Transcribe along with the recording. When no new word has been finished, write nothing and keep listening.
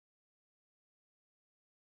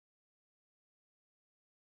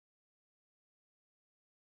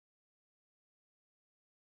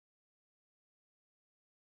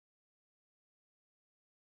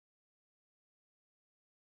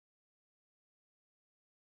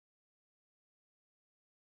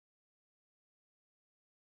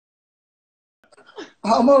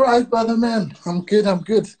I'm all right, brother, man. I'm good. I'm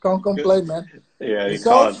good. Can't Good. complain, man. Yeah, you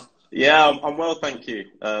can't. Yourself? Yeah, I'm well, thank you.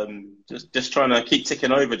 Just trying to keep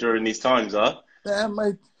ticking over during these times, huh? Yeah,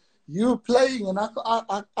 mate. You playing, and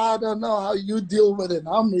I don't know how you deal with it.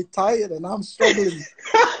 I'm retired, and I'm struggling.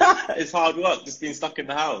 It's hard work just being stuck in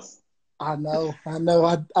the house. I know. I know.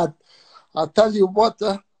 I tell you what.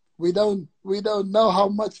 We don't know how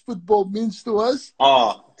much football means to us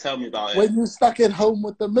Oh, tell me about it. when you're stuck at home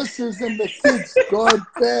with the missus and the kids. God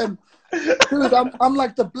damn, dude. I'm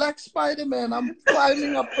like the Black Spider Man. I'm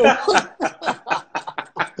climbing up the.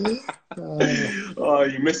 Oh,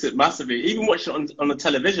 you miss it massively. Even watching it on the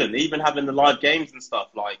television, even having the live games and stuff.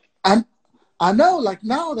 Like, And I know, like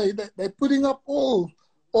now they're putting up all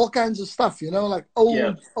kinds of stuff, like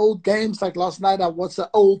yeah, old games. Like last night, I watched an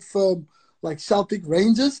old firm like Celtic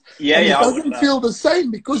Rangers, yeah, and it yeah. I watched doesn't that. feel the same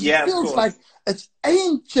because it Yeah, of feels like course. it's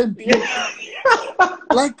ancient. Yeah,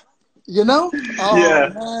 Like, oh yeah.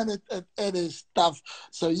 man, it is tough.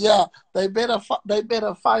 So yeah, they better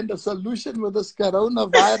find a solution with this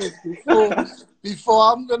coronavirus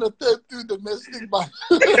before I'm gonna turn to domestic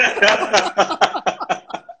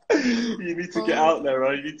You need to get out there,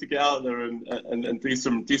 right? You need to get out there and do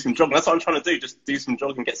some jogging. That's what I'm trying to do. Just do some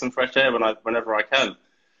jogging, get some fresh air whenever I can.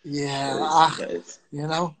 Yeah,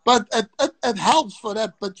 Yeah, but it helps for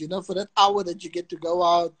that. But for that hour that you get to go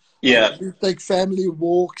out, yeah, you take family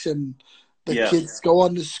walks and the yeah, kids go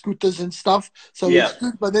on the scooters and stuff. So yeah, it's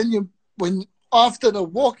good. But then when after the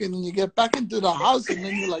walk and then you get back into the house and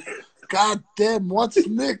then you're like, God damn, what's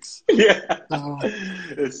next? yeah. Uh,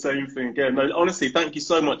 The same thing. Yeah, no, honestly, thank you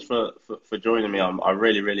so much for joining me. I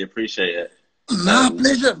really, really appreciate it. Nah,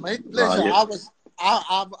 pleasure, mate, No, pleasure. yeah,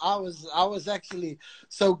 I was actually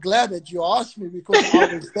so glad that you asked me because I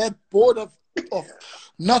was that bored of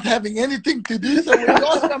not having anything to do. So when you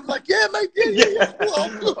asked me, I'm like, yeah, mate, yeah, yeah,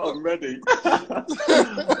 cool. I'm ready.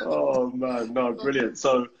 Oh man, no, brilliant.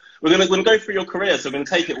 So we're gonna go through your career. So we're gonna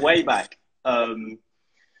take it way back,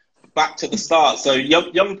 back to the start. So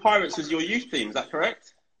Young Pirates was your youth team, is that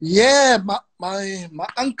correct? Yeah, my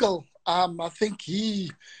uncle, I think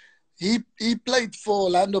he played for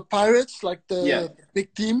Orlando Pirates, like Yeah, the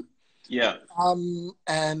big team. yeah,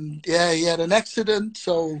 And yeah, he had an accident,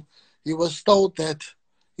 so he was told that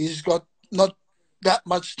he's got not that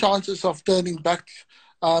much chances of turning back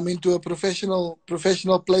into a professional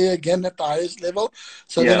player again at the highest level.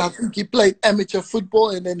 So then yeah. I think he played amateur football,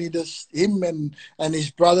 and then him and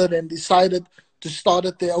his brother then decided to start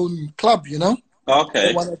at their own club. They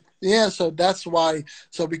Okay. wanted, yeah, so that's why.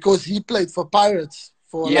 So because he played for Pirates,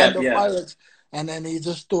 for Yeah, Orlando yeah, Pirates, and then he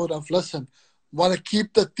just thought of, listen, want to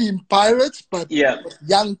keep the team Pirates, but yeah.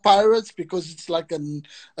 young Pirates because it's like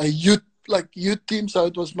a youth team. So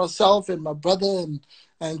it was myself and my brother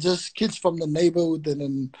and just kids from the neighborhood, and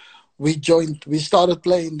then we started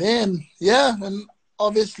playing then. Yeah, and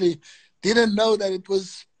obviously didn't know that it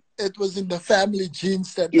was in the family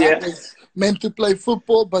genes that I Yeah. was meant to play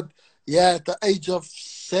football. But yeah, at the age of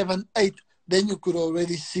 7, 8, then you could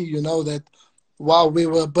already see, that wow, we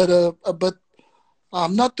were a bit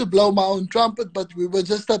not to blow my own trumpet, but we were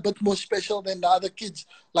just a bit more special than the other kids.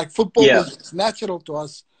 Like football Yeah. was just natural to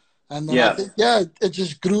us, and then I Yeah. think yeah, it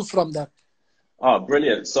just grew from that. Oh,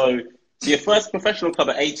 brilliant. So your first professional club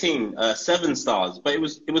at 18, Seven Stars, but it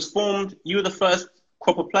was formed. You were the first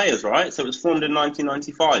crop of players, right? So it was formed in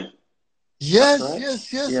 1995. Is that Yes, correct?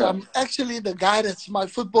 yes, yes. Yeah. I'm actually the guy that's my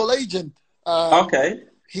football agent. Okay.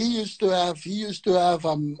 He used to have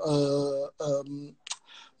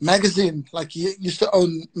magazine, like he used to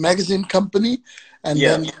own magazine company, and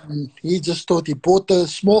Yeah. then he just thought he bought a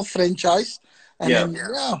small franchise, and Yeah. then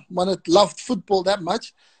yeah, loved football that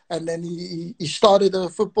much, and then he started a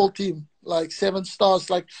football team like Seven Stars,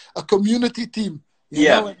 like a community team,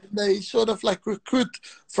 Yeah. and they sort of like recruit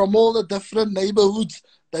from all the different neighborhoods.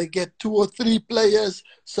 They get 2 or 3 players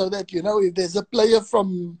so that if there's a player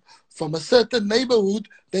from a certain neighborhood,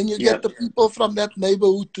 then you Yeah. get the people from that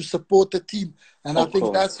neighborhood to support the team. And I Of think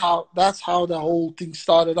course. that's how the whole thing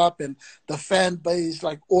started up, and the fan base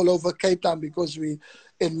like all over Cape Town, because we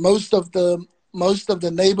in most of the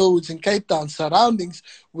neighborhoods in Cape Town surroundings,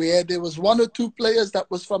 where there was 1 or 2 players that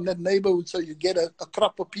was from that neighborhood, so you get a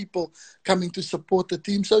crop of people coming to support the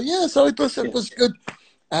team. So yeah, so it Yeah. was good,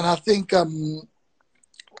 and I think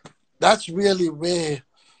that's really where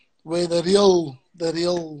the real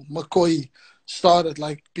McCoy started.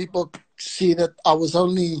 Like people see that I was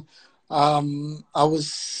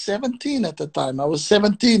 17 at the time. I was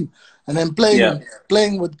 17, and then Yeah.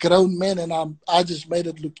 playing with grown men, and I just made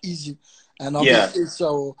it look easy. And Yeah. obviously,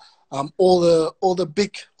 so all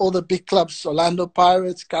the big clubs, Orlando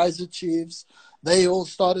Pirates, Kaiser Chiefs, they all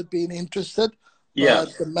started being interested. Yeah.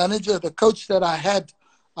 But the manager, the coach that I had,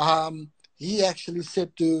 he actually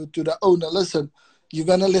said to the owner, listen, you're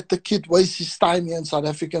gonna let the kid waste his time here in South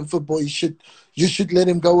African football. You should let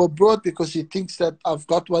him go abroad because he thinks that I've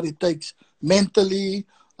got what it takes mentally,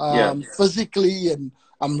 Yeah. physically, and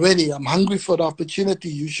I'm ready. I'm hungry for the opportunity.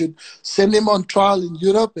 You should send him on trial in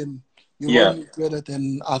Europe, and you Yeah. won't regret it.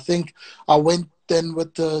 And I think I went then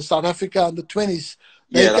with South Africa under 20s.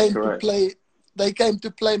 They Yeah, that's came to correct. play. They came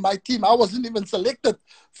to play my team. I wasn't even selected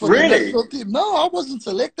for the Really? national team. No, I wasn't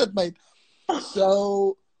selected, mate.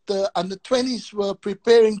 So the under 20s were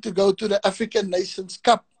preparing to go to the African Nations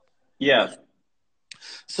Cup. Yeah.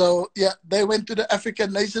 So yeah, they went to the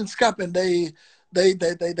African Nations Cup, and they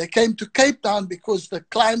came to Cape Town because the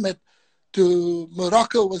climate to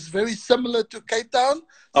Morocco was very similar to Cape Town.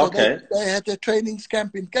 So Okay. they had their trainings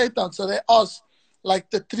camp in Cape Town. So they asked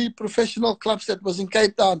like the 3 professional clubs that was in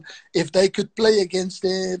Cape Town if they could play against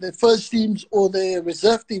their first teams or their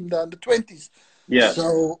reserve team, the under 20s. Yeah.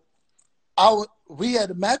 So we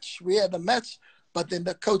had a match, but then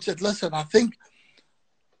the coach said, listen, I think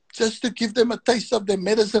just to give them a taste of their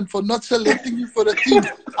medicine for not selecting you for the team,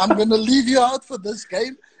 I'm going to leave you out for this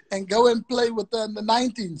game and go and play with the under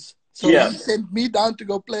 19s. So Yeah. he sent me down to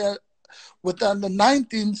go play with the under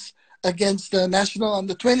 19s against the national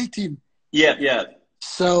under 20 team. Yeah. Yeah.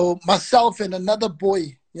 So myself and another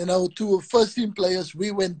boy, 2 first team players,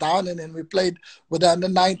 we went down and then we played with the under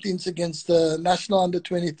 19s against the national under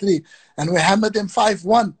 23, and we hammered them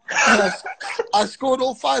 5-1. And I scored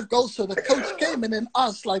all 5 goals. So the coach came and then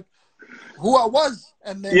asked like who I was,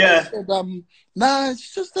 and then Yeah. I said, nah,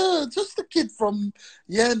 it's just a kid from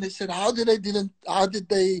And they said, how did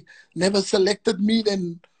they never selected me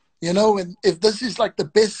then, and if this is like the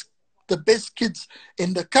best kids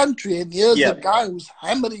in the country, and here's a Yeah. guy who's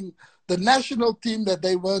hammering the national team that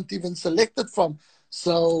they weren't even selected from.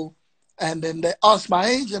 So, and then they asked my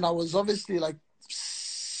age, and I was obviously like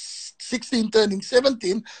 16 turning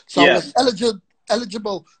 17, so I Yeah. was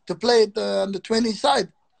eligible to play at the under 20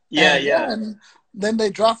 side. Yeah. Yeah. And then they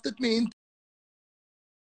drafted me into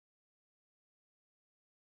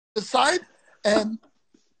the side, and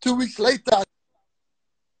 2 weeks later,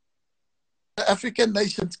 the African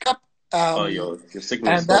Nations Cup. Oh, your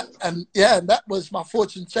signal And stopped. that was my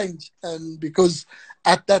fortune change. And because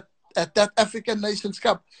at that African Nations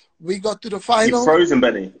Cup, we got to the You're final. frozen,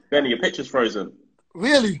 Benny. Benny, your picture's frozen.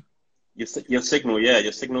 Really? Your signal, yeah,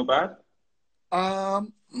 your signal bad.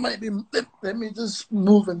 Maybe let me just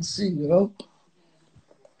move and see.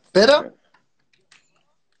 Better.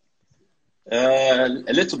 A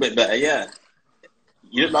little bit better, yeah.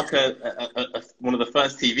 You look like one of the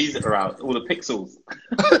first TVs that are out. All the pixels.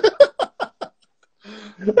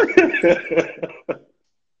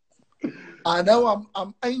 I know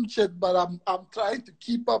I'm ancient, but I'm trying to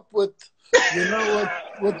keep up with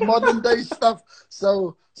with modern day stuff,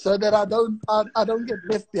 so that I don't get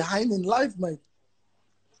left behind in life, mate.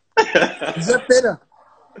 Is that better?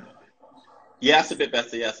 Yeah, it's a bit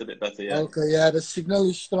better. Yeah, it's a bit better. Yeah. Okay, yeah, the signal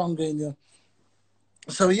is stronger in you.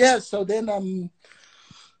 So yeah, I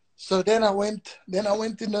went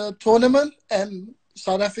in a tournament, and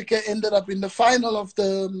South Africa ended up in the final of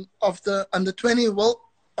the under 20 World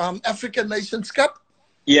African Nations Cup.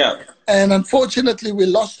 Yeah. And unfortunately, we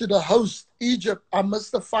lost to the host, Egypt. I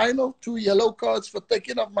missed the final, 2 yellow cards for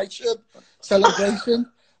taking off my shirt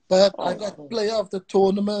celebration. But I got player of the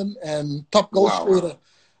tournament and top goal scorer.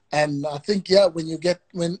 And I think,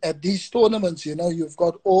 when at these tournaments, you've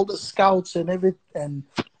got all the scouts and everything.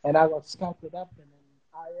 And I got scouted up, and then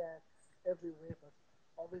Ajax everywhere. But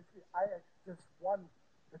obviously, Ajax just won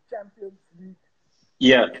the Champions League.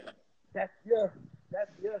 Yeah. That year.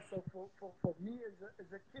 So for me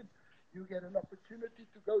as a kid, you get an opportunity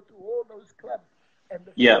to go to all those clubs, and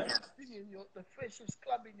the freshest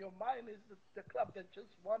club in your mind is the club that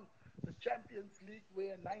just won the Champions League,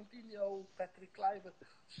 where a 19-year-old Patrick Kluivert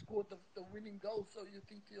scored the winning goal. So you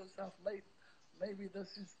think to yourself, mate, maybe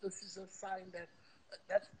this is a sign that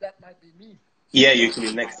might be me. So Yeah, you can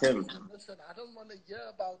be next to him. Listen, I don't want to hear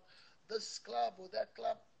about this club or that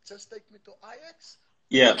club. Just take me to Ajax.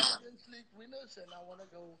 Yeah. Champions League winners, and I want to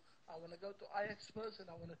go to Ajax first, and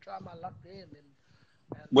I want to try my luck there. And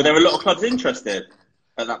Were there a lot of clubs interested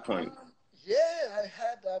at that point? Yeah, I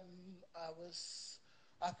had.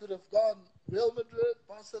 I could have gone Real Madrid,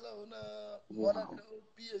 Barcelona, Monaco,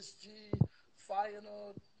 PSG,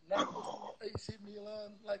 Feyenoord, Napoli, AC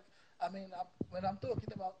Milan. When I'm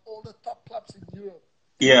talking about all the top clubs in Europe,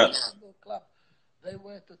 Yeah. every single club, they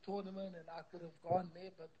were at the tournament, and I could have gone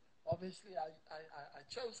there, but obviously I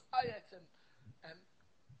chose Ajax, and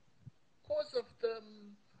because of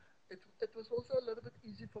it was also a little bit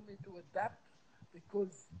easy for me to adapt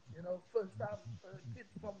because, you know, first time a kid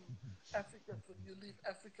from Africa, you leave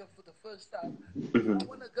Africa for the first time. Hmm. I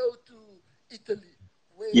want to go to Italy,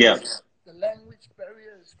 where Yeah. the language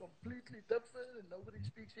barrier is completely different and nobody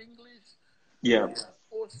speaks English, Yeah.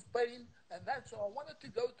 or Spain, and that's all. I wanted to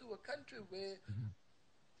go to a country where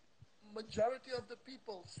majority of the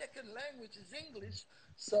people second language is English,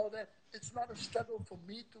 so that it's not a struggle for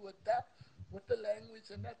me to adapt with the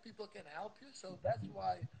language, and that people can help you. So that's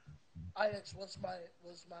why Ajax was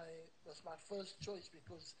my first choice,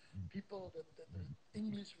 because people the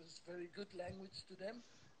English was very good language to them,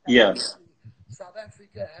 and Yeah. obviously South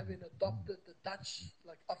Africa having adopted the Dutch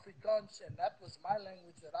like Afrikaans, and that was my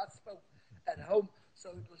language that I spoke at home. So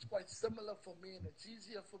it was quite similar for me, and it's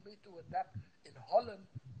easier for me to adapt in Holland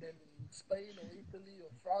than in Spain or Italy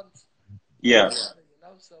or France. Yeah.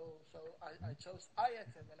 So I chose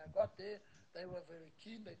Ajax, and when I got there, they were very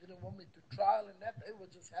keen. They didn't want me to trial and that. They were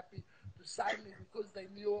just happy to sign me because they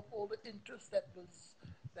knew of all the interest that was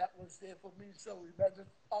there for me. So imagine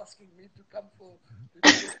asking me to come to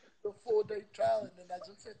do the 4-day trial, and then I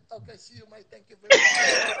just said, "Okay, see you, mate. Thank you very much."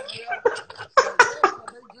 So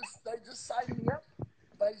they just signed me up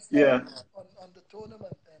based Yeah. on the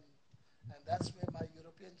tournament, and that's where my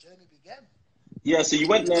European journey began. Yeah. So you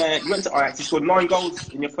went there. You went to Ajax. You scored 9 goals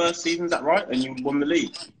in your first season. Is that right? And you won the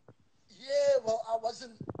league. Yeah, well, I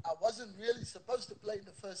wasn't really supposed to play in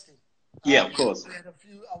the first team. Yeah, of course. We had a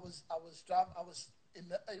few. I was in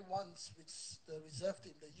the A1s, which is the reserve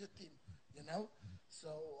team, the youth team. You know, so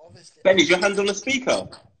obviously. Ben, is your hand on the speaker?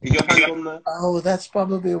 Is your hand on the? Oh, that's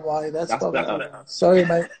probably why. That's That's probably better. why. Sorry,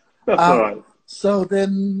 mate. That's all right. So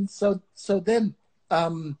then,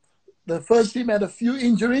 the first team had a few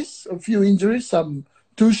injuries.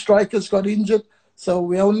 Two strikers got injured, so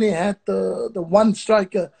we only had the one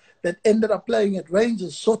striker that ended up playing at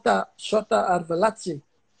Rangers, Shota Arveladze.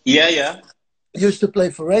 Yeah, yeah, Used to play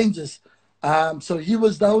for Rangers. So he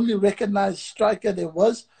was the only recognized striker there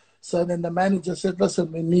was. So then the manager said,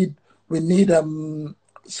 "Listen, we need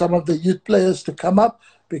some of the youth players to come up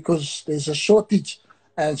because there's a shortage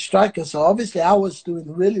and strikers." So obviously I was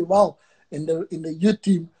doing really well in the youth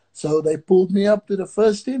team. So they pulled me up to the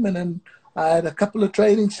first team, and then I had a couple of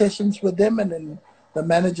training sessions with them, and then the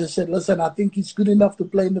manager said, "Listen, I think he's good enough to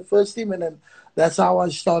play in the first team." And then that's how I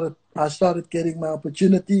started getting my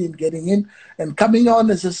opportunity and getting in and coming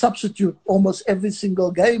on as a substitute almost every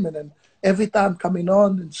single game, and then every time coming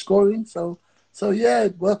on and scoring. So yeah,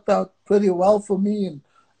 it worked out pretty well for me, and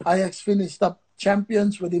Ajax finished up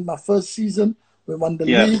champions within my first season. We won the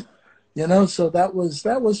yeah. league, so that was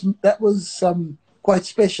quite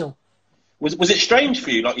special. Was it strange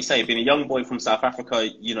for you, like you say, being a young boy from South Africa?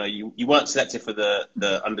 You know, you weren't selected for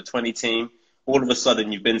the under-20 team. All of a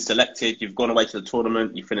sudden, you've been selected. You've gone away to the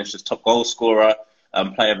tournament. You finished as top goal scorer,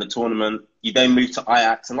 player of the tournament. You then moved to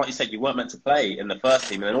Ajax, and like you said, you weren't meant to play in the first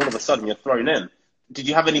team. And then all of a sudden, you're thrown in. Did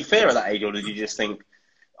you have any fear at that age, or did you just think,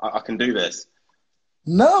 I can do this?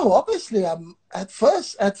 No, obviously, at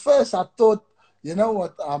first I thought, you know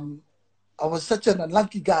what, I was such an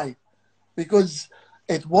unlucky guy because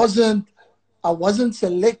it wasn't. I wasn't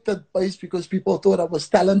selected based because people thought I was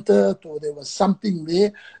talented or there was something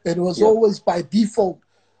there. It was Yeah. always by default.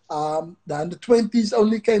 The under-20s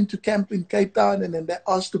only came to camp in Cape Town, and then they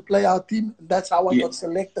asked to play our team. And that's how I Yeah. got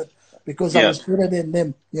selected because I Yeah. was better than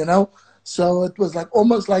them. So it was like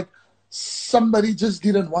almost like somebody just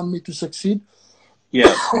didn't want me to succeed.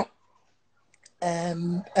 Yeah.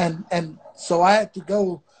 And so I had to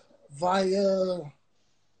go via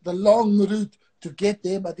the long route to get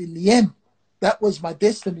there, but in the end, that was my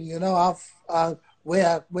destiny.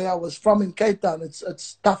 Where I was from in Cape Town,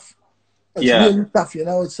 it's tough. It's Yeah. really tough.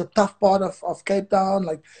 It's a tough part of Cape Town,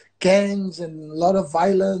 like gangs and a lot of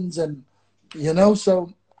violence, and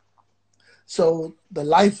so the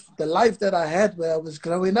life that I had where I was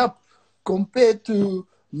growing up, compared to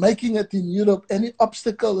making it in Europe, any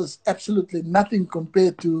obstacle is absolutely nothing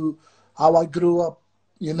compared to how I grew up.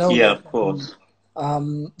 Yeah, Like, of course.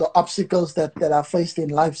 the obstacles that I faced in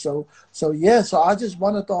life. So I just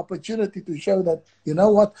wanted the opportunity to show that, you know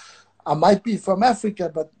what, I might be from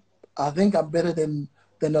Africa, but I think I'm better than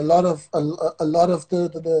a lot of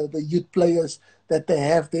the youth players that they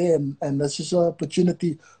have there, and this is an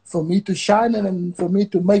opportunity for me to shine and for me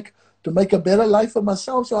to make a better life for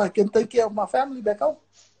myself, so I can take care of my family back home.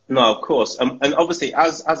 No, of course. And obviously,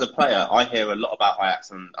 as a player, I hear a lot about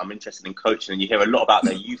Ajax, and I'm interested in coaching, and you hear a lot about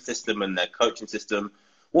their youth system and their coaching system.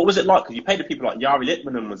 What was it like? Because you played with people like Jari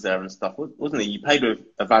Litmanen was there and stuff, wasn't he? You played with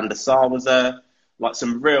Van der Sar was there, like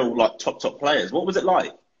some real top players. What was it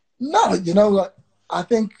like? No, like I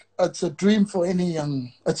think it's a dream for any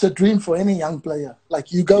young player.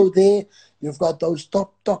 Like you go there, you've got those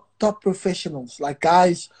top professionals, like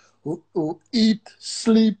guys who eat,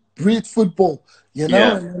 sleep, breathe football, you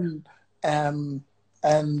know, Yeah.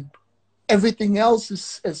 and everything else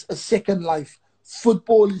is a second life.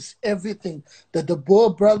 Football is everything. The De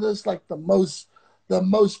Boer brothers, like the most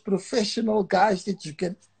professional guys that you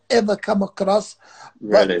can ever come across,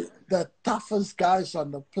 but Really. the toughest guys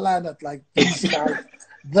on the planet, like these guys,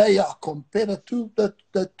 they are competitive.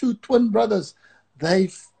 The two twin brothers,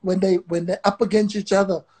 when they're up against each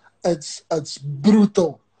other, it's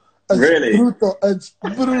brutal. Really. It's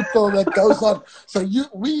brutal that goes on. So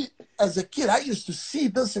we as a kid, I used to see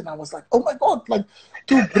this and I was like, oh my God, like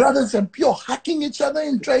two brothers and pure hacking each other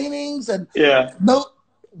in trainings, and Yeah. no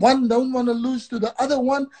one don't want to lose to the other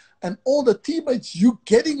one, and all the teammates you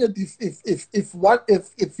getting it if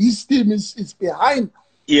his team is behind, and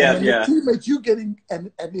Yeah. then the Yeah. teammates you getting,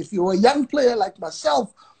 and if you're a young player like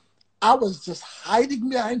myself, I was just hiding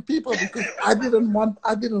behind people because I didn't want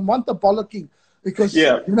the bollocking, because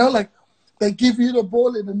Yeah. like they give you the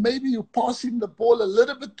ball and then maybe you're passing the ball a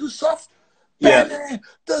little bit too soft. Yeah. Bang,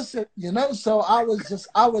 does it, So I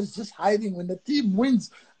was just hiding. When the team wins,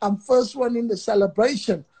 I'm first one in the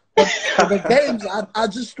celebration. But for the games, I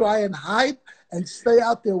just try and hide and stay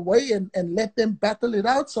out their way and let them battle it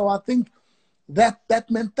out. So I think that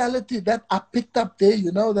mentality that I picked up there,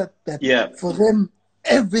 Yeah. that for them,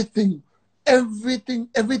 everything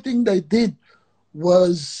they did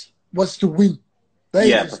was to win. They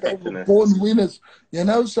Yeah. just they were Perfectionists. born winners,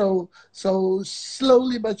 So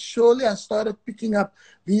slowly but surely, I started picking up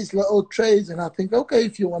these little trades, and I think, okay,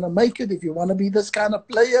 if you want to make it, if you want to be this kind of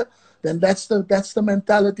player, then that's the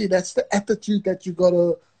mentality, that's the attitude that you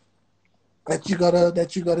gotta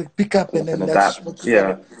pick up, and then And adapt.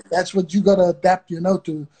 Yeah. that's what you gotta adapt,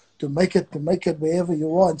 to make it wherever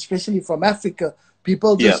you are, and especially from Africa.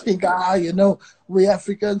 People Yeah. just think, we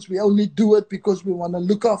Africans, we only do it because we want to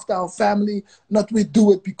look after our family. Not we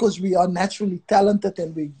do it because we are naturally talented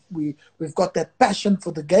and we've got that passion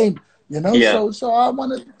for the game. Yeah. So I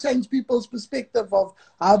wanted to change people's perspective of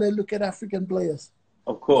how they look at African players.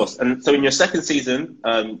 Of course. And so in your second season,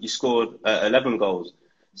 you scored 11 goals.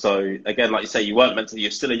 So again, like you say, you weren't meant to.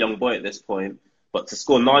 You're still a young boy at this point, but to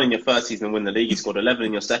score 9 in your first season and win the league, you scored 11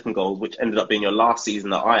 in your second goal, which ended up being your last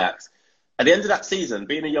season at Ajax. At the end of that season,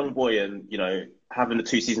 being a young boy and having the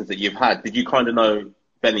 2 seasons that you've had, did you kind of know,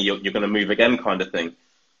 Benny, you're going to move again, kind of thing?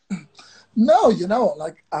 No,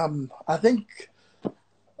 I think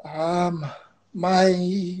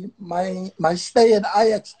my stay at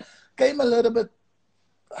Ajax came a little bit,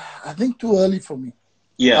 I think, too early for me.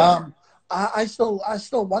 Yeah. I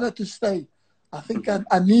still wanted to stay. I think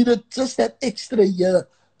I needed just that extra year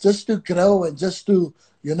just to grow and just to,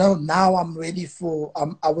 now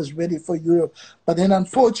I was ready for Europe. But then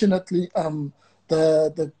unfortunately,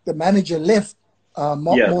 the manager left, Yeah.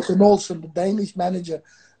 Morten Olsen, the Danish manager,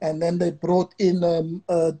 and then they brought in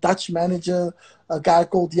a Dutch manager, a guy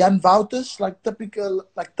called Jan Wouters, like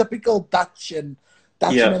typical Dutch and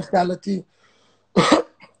Dutch Yeah. mentality.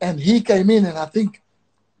 And he came in, and I think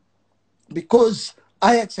because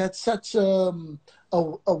Ajax had such a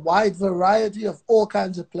wide variety of all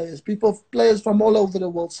kinds of players from all over the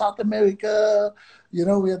world, South America,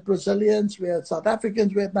 we had Brazilians, we had South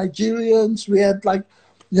Africans, we had Nigerians, we had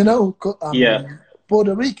Yeah.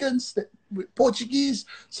 Puerto Ricans, Portuguese.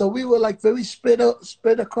 So we were like very spread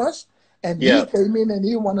across. And he Yeah. came in and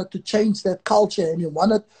he wanted to change that culture, and he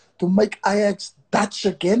wanted to make Ajax Dutch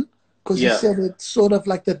again. Because he Yeah. said it's sort of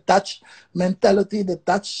like the Dutch mentality, the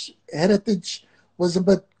Dutch heritage was a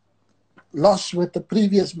bit lost with the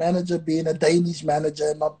previous manager being a Danish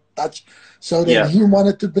manager, not Dutch. So then Yeah. he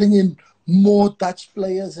wanted to bring in more Dutch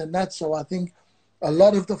players and that. So I think a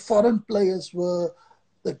lot of the foreign players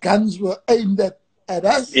the guns were aimed at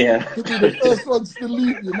us Yeah. to be the first ones to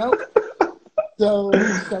leave,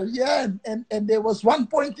 So yeah, and there was one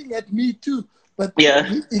pointing at me too. But Yeah.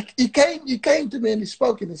 he came to me and he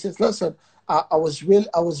spoke, and he says, "Listen, I was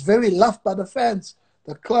very loved by the fans,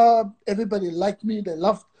 the club, everybody liked me. They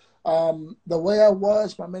loved the way I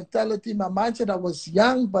was, my mentality, my mindset. I was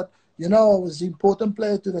young, but I was an important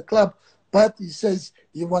player to the club. But he says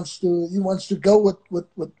he wants to go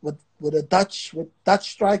with a Dutch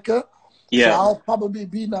striker. So Yeah. I'll probably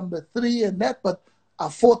be number 3 in that. But I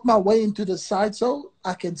fought my way into the side, so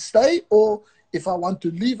I can stay, or if I want to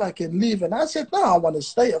leave, I can leave." And I said, "No, I want to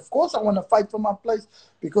stay. Of course, I want to fight for my place,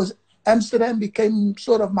 because Amsterdam became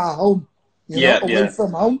sort of my home, Yeah. away Yeah.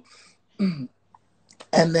 from home."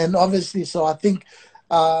 And then obviously, so I think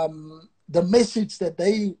the message that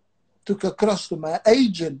they took across to my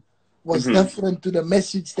agent was different to the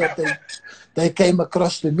message that they came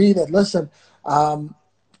across to me that, listen,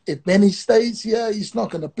 if Benny stays here, he's not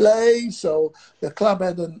going to play. So the club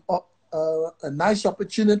had a nice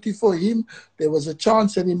opportunity for him. There was a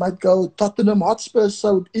chance that he might go. Tottenham Hotspur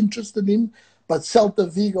showed interest in him, but Celta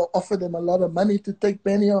Vigo offered him a lot of money to take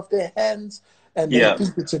Benny off their hands. And they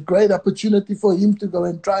think it's a great opportunity for him to go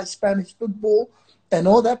and try Spanish football and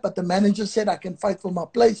all that. But the manager said, I can fight for my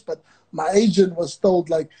place. But my agent was told,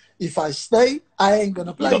 like, if I stay, I ain't going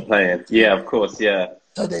to play. You're not playing. Yeah, of course, yeah.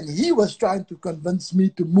 So then he was trying to convince me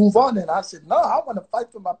to move on. And I said, no, I want to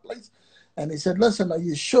fight for my place. And he said, listen, are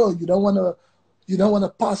you sure you don't want to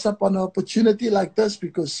pass up on an opportunity like this?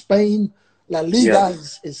 Because Spain, La Liga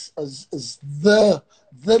is the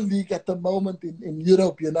league at the moment in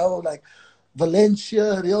Europe, you know, like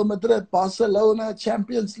Valencia, Real Madrid, Barcelona,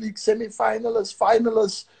 Champions League semi-finalists,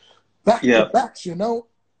 finalists, back-to-backs, you know.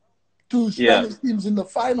 2 Spanish teams in the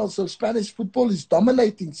final, so Spanish football is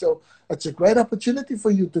dominating. So it's a great opportunity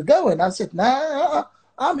for you to go. And I said, nah,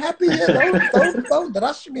 I'm happy here. Don't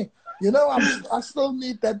rush me. You know, I still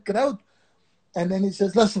need that growth. And then he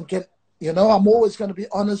says, listen, I'm always going to be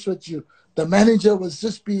honest with you. The manager was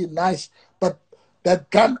just being nice, but that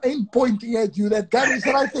gun ain't pointing at you. That gun is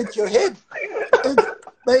right at your head.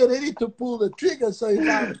 They're ready to pull the trigger. So if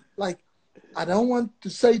I'm like, I don't want to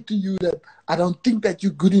say to you that I don't think that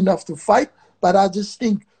you're good enough to fight, but I just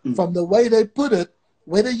think from the way they put it,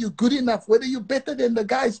 whether you're good enough, whether you're better than the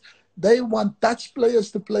guys, they want Dutch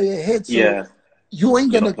players to play ahead. So you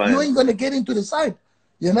ain't gonna get into the side,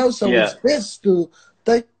 you know. So it's best to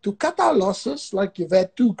cut our losses. Like you've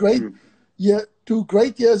had 2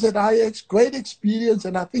 great years at Ajax, great experience,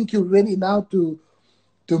 and I think you're ready now to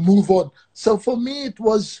move on. So for me, it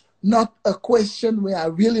was not a question where I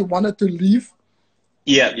really wanted to leave.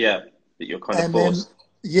 That you're kind of forced.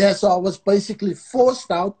 So I was basically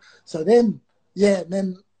forced out. So then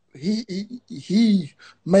he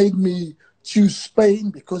made me choose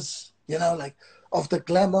Spain because, you know, like, of the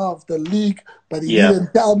glamour of the league, but he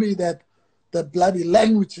didn't tell me that the bloody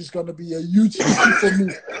language is going to be a huge issue for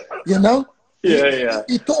me, you know?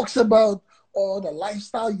 He talks about, the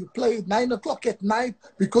lifestyle, you play at 9 o'clock at night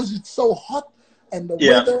because it's so hot, and the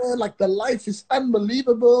weather, like the life is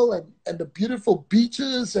unbelievable, and the beautiful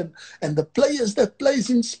beaches, and the players that plays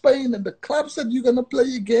in Spain, and the clubs that you're going to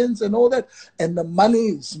play against, and all that, and the money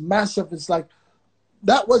is massive. It's like,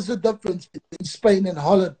 that was the difference between Spain and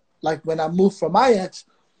Holland. Like when I moved from Ajax,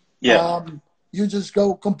 you just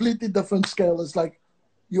go completely different scale. It's like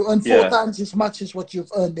you earn 4 times as much as what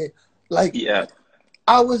you've earned there. Like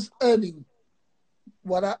I was earning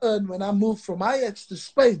what I earned when I moved from Ajax to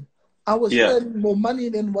Spain. I was earning more money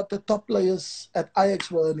than what the top players at Ajax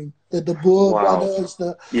were earning. The De Boer brothers.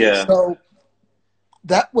 So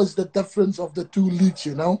that was the difference of the 2 leagues,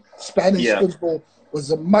 you know. Spanish football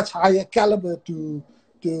was a much higher caliber to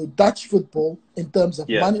Dutch football in terms of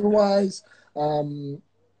money-wise,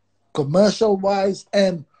 commercial-wise,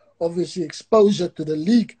 and obviously exposure to the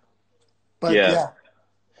league. But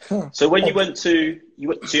So when you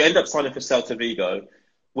end up signing for Celta Vigo,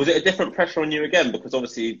 was it a different pressure on you again? Because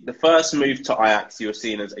obviously the first move to Ajax, you were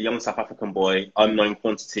seen as a young South African boy, unknown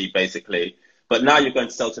quantity basically. But now you're going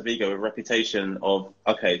to Celta Vigo with a reputation of,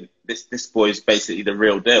 okay, this boy's basically the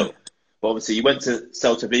real deal. But obviously you went to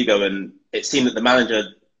Celta Vigo and it seemed that the manager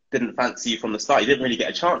didn't fancy you from the start. You didn't really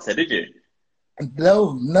get a chance there, did you?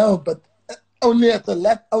 No, but only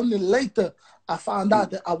later I found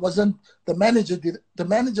out that I wasn't the manager. The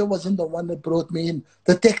manager wasn't the one that brought me in.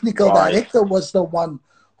 The technical director was the one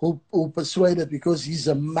who persuaded, because he's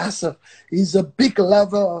a big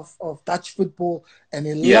lover of Dutch football, and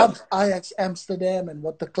he loves Ajax Amsterdam and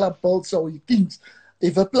what the club built. So he thinks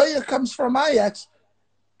if a player comes from Ajax,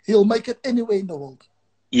 he'll make it anywhere in the world.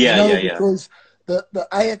 Because the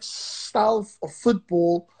Ajax style of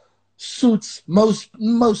football suits most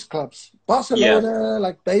clubs.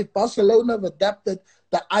 Barcelona, Barcelona have adapted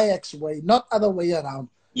the Ajax way, not other way around.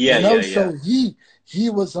 So he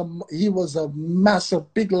was a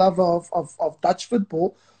massive, big lover of Dutch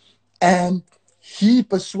football, and he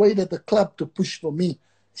persuaded the club to push for me. He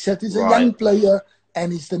said he's a young player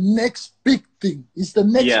and he's the next big thing. He's the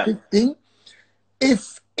next big thing.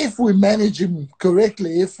 If we manage him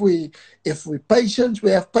correctly, if we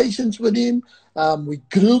have patience with him, we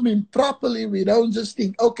groom him properly. We don't just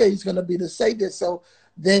think, okay, he's going to be the savior. So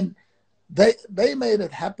then they made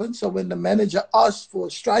it happen. So when the manager asked for a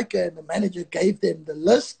striker and the manager gave them the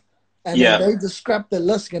list, and then they just scrapped the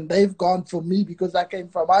list and they've gone for me because I came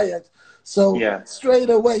from Ajax. So straight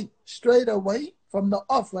away from the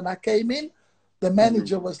off, when I came in, the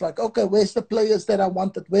manager was like, okay, where's the players that I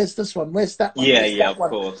wanted? Where's this one? Where's that one? Yeah, Where's yeah, that of one?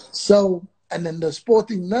 course. So, and then the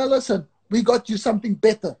sporting, no, listen, we got you something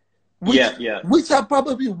better, which I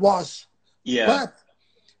probably was. Yeah. But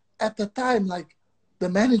at the time, like, the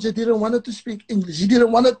manager didn't want it to speak English. He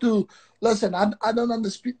didn't want it to, listen, I don't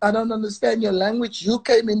understand your language. You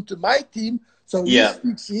came into my team, so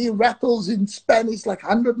he rattles in Spanish like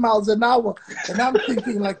 100 miles an hour. And I'm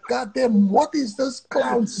thinking like, God damn, what is this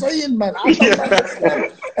clown saying, man? I don't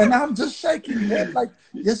understand. And I'm just shaking head like,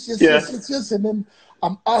 yes. And then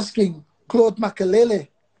I'm asking Claude Makelele.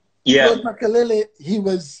 Claude Makelele, he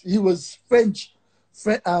was French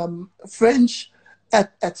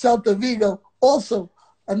at Celta Vigo. Also,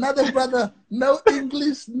 another brother, no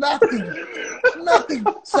English, nothing.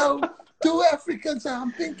 So 2 Africans,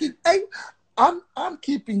 I'm thinking, hey, I'm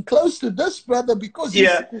keeping close to this brother because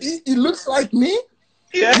he looks like me.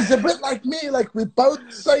 Yeah. He's a bit like me, like we're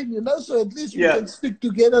both same, you know, so at least we can stick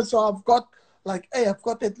together. So I've got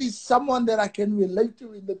at least someone that I can relate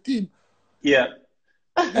to in the team. Yeah.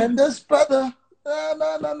 And this brother,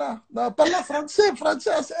 no, parla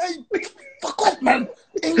français. Hey, fuck off, man.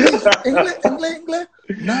 English.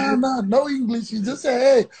 No English. You just say,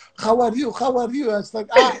 hey, how are you? I was like,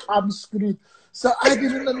 I'm screwed. So I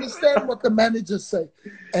didn't understand what the manager said.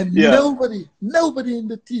 And nobody in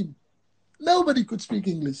the team, nobody could speak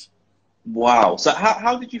English. Wow. So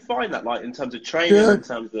how did you find that, like, in terms of training, in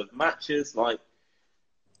terms of matches? Like,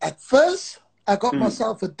 at first, I got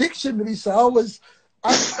myself a dictionary, so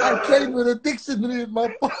I trained with a dictionary in my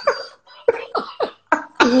pocket.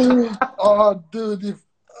 Oh, dude,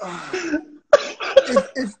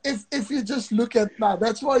 if you just look at now,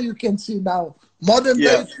 that's why you can see now modern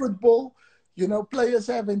day football. You know, players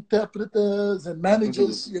have interpreters and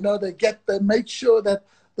managers. You know, they make sure that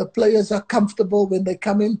the players are comfortable when they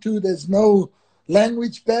come into. There's no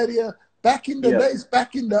language barrier. Back in the days,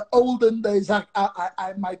 back in the olden days, I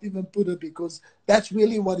might even put it, because that's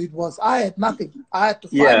really what it was. I had nothing. I had to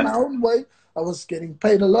find my own way. I was getting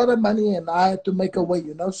paid a lot of money, and I had to make a way,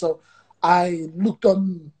 you know. So I looked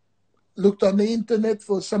on the internet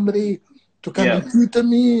for somebody to come and tutor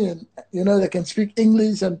me, and, you know, they can speak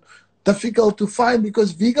English, and difficult to find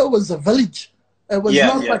because Vigo was a village. It was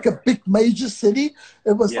not like a big major city.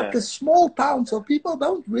 It was like a small town, so people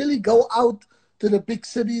don't really go out to the big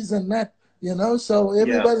cities and that, you know. So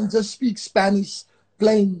everybody just speaks Spanish,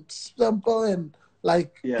 plain, simple, and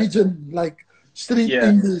like pigeon, like street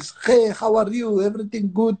English. Hey, how are you?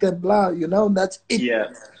 Everything good and blah, you know. And that's it. Yeah,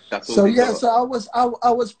 that's all. So so I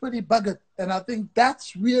was pretty buggered, and I think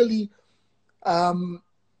that's really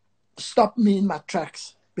stopped me in my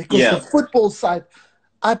tracks, because the football side,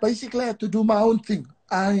 I basically had to do my own thing.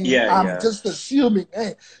 I'm just assuming,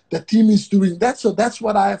 hey, the team is doing that, so that's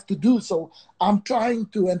what I have to do. So I'm trying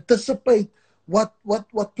to anticipate what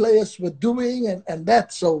players were doing and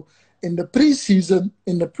that. So in the preseason,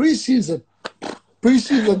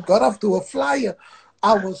 got off to a flyer.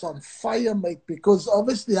 I was on fire, mate, because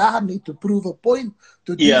obviously I need to prove a point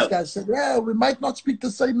to these guys. Said, we might not speak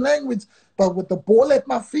the same language, but with the ball at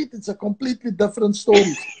my feet, it's a completely different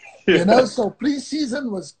story. You know, so preseason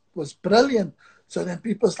was brilliant. So then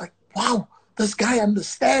people's like, wow, this guy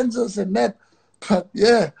understands us and that. But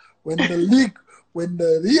when the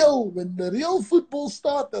real football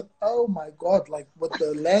started, oh my God, like, what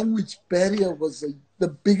the language barrier was the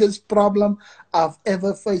biggest problem I've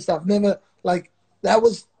ever faced. I've never, like, that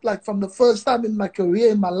was like from the first time in my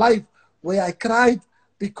career, in my life, where I cried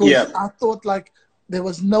because I thought like there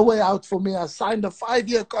was no way out for me. I signed a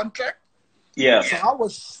 5-year contract. Yeah. So I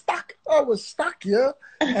was stuck here.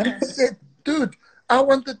 And I said, dude, I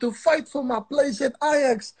wanted to fight for my place at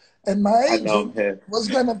Ajax. And my agent was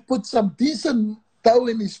going to put some decent dough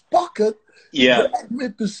in his pocket. Yeah. Drag me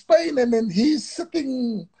to Spain. And then he's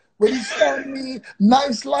sitting with his family,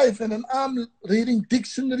 nice life. And then I'm reading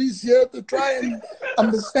dictionaries here to try and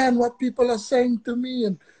understand what people are saying to me.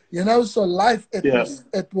 And, you know, so life, it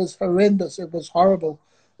was horrendous. It was horrible.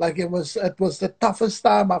 Like, it was the toughest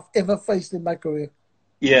time I've ever faced in my career.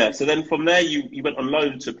 Yeah, so then from there you went on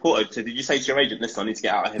loan to Porto. So did you say to your agent, listen, I need to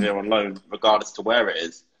get out of here on loan, regardless to where it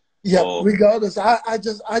is? Yeah, regardless. I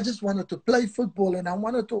just wanted to play football, and I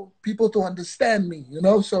wanted people to understand me, you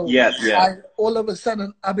know. So all of a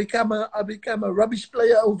sudden I became a rubbish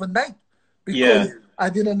player overnight because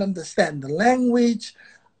I didn't understand the language,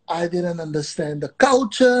 I didn't understand the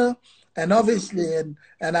culture, and obviously, and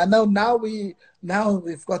I know now we've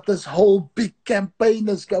got this whole big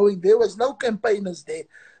campaigners going. There was no campaigners there.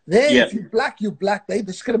 If you're black, you're black. They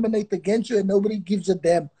discriminate against you, and nobody gives a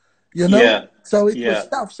damn. You know? Yeah. So it was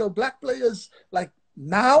tough. So black players, like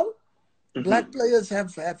now, black players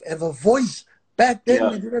have a voice. Back then,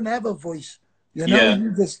 Yeah. we didn't have a voice. You know, Yeah. you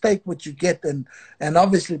just take what you get, and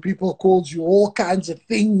obviously people called you all kinds of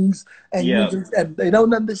things, and Yeah. and they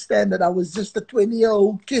don't understand that I was just a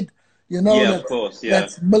 20-year-old kid, you know, Yeah, of course. Yeah.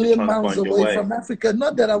 that's a million Trying to miles find your away way. from Africa.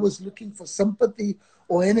 Not that I was looking for sympathy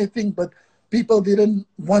or anything, but people didn't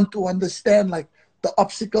want to understand like the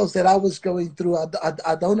obstacles that I was going through.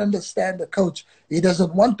 I don't understand the coach. He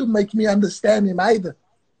doesn't want to make me understand him either.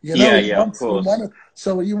 You know, Yeah, yeah, of course.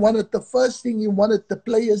 he wanted the first thing, he wanted the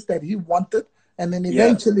players that he wanted. And then Yeah.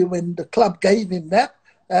 eventually when the club gave him that,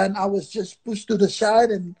 and I was just pushed to the side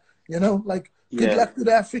and, you know, like, good Yeah. luck to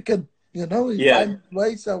the African, you know, he Yeah. finds his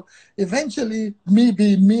way. So eventually, me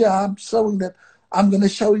being me, I'm showing that I'm going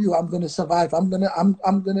to show you I'm going to survive. I'm going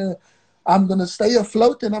to stay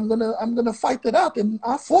afloat, and I'm going to fight it out. And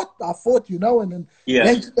I fought, you know, and then Yeah.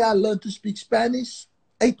 eventually I learned to speak Spanish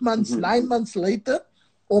 8 months, 9 months later,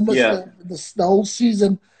 almost Yeah. the whole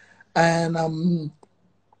season. And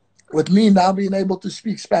with me now being able to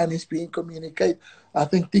speak Spanish, communicate, I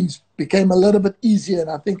think things became a little bit easier. And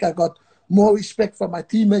I think I got more respect for my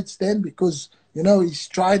teammates then because, you know, he's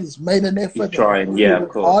tried, he's made an He's effort, trying. and he Yeah, of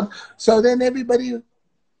worked course. hard. So then everybody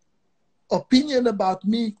opinion about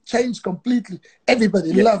me changed completely.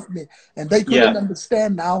 Everybody Yeah. loved me, and they couldn't Yeah.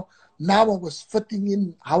 understand now. Now I was fitting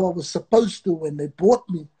in how I was supposed to when they bought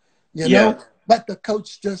me, you know. Yeah. But the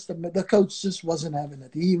coach just wasn't having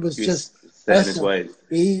it. He was He just, was set in his listen, ways.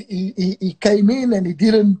 he came in and he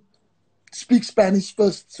didn't speak Spanish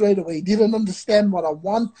first straight away. He didn't understand what I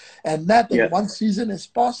want, and Yeah. one season has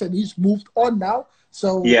passed and he's moved on now.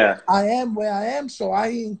 So Yeah. I am where I am. So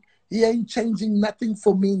he ain't changing nothing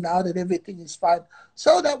for me now that everything is fine.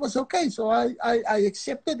 So that was okay. So I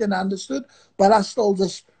accepted and understood, but I still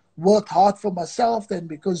just worked hard for myself then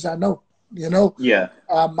because I know, you know, Yeah.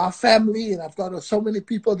 my family, and I've got so many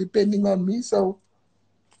people depending on me. So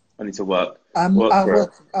I need to work. Work for it.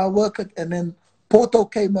 I work it, and then Porto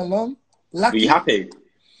came along. Were you Lucky. happy?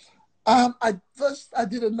 I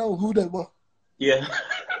didn't know who they were. Yeah.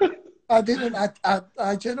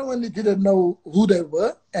 I genuinely didn't know who they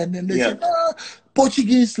were. And then they Yeah. said,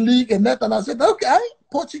 Portuguese league and that. And I said, okay,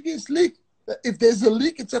 Portuguese league. If there's a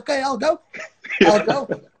league, it's okay, I'll go. I'll go.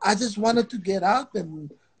 I just wanted to get out,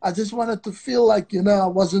 and I just wanted to feel like, you know, I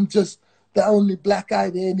wasn't just the only black guy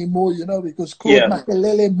there anymore, you know, because Claude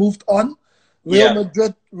Makelele moved on.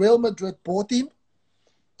 Real Madrid bought him.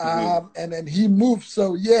 And then he moved.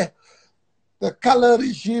 So, yeah, the color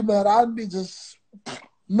regime around me just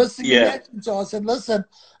missing in action. So I said, listen,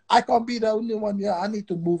 I can't be the only one here. I need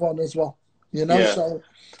to move on as well. You know, so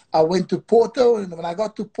I went to Porto, and when I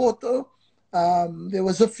got to Porto, there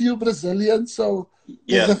was a few Brazilians. So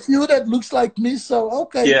there's a few that looks like me. So,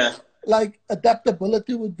 okay, like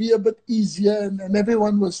adaptability would be a bit easier, and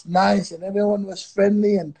everyone was nice, and everyone was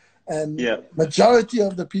friendly, and majority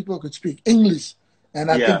of the people could speak English. And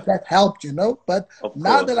I think that helped, you know. But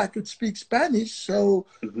now that I could speak Spanish, so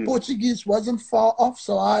Portuguese wasn't far off.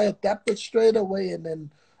 So I adapted straight away. And then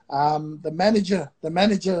the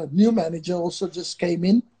new manager also just came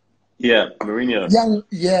in. Yeah, Mourinho.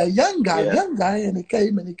 Young guy. And he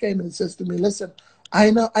came and he says to me, listen,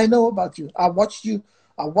 I know about you. I watched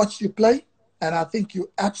you play, and I think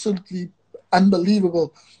you're absolutely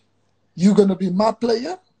unbelievable. You're going to be my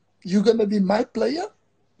player. You're going to be my player.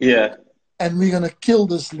 Yeah. And we're gonna kill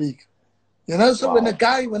this league, you know. So when the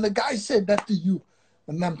guy said that to you,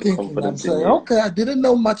 and I'm thinking, I'm saying, okay, I didn't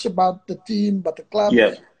know much about the team, but the club,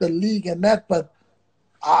 the league, and that. But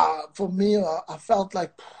for me, I felt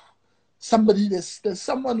like there's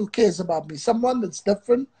someone who cares about me, someone that's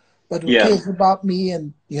different, but who cares about me,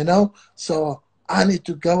 and you know. So I need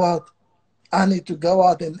to go out.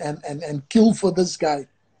 And kill for this guy.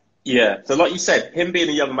 Yeah. So like you said, him being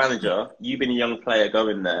a young manager, you being a young player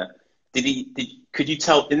going there. Could you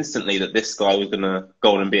tell instantly that this guy was going to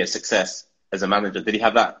go on and be a success as a manager? Did he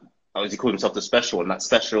have that, or as he called himself, the special, and that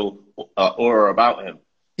special aura about him?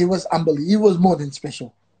 He was unbelievable. He was more than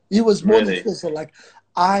special. He was more than special. Like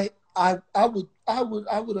I would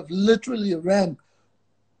have literally ran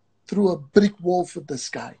through a brick wall for this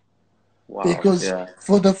guy. Wow. Because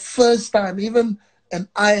for the first time, even in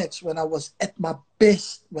Ajax, when I was at my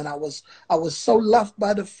best, when I was so loved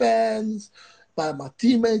by the fans, by my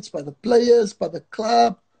teammates, by the players, by the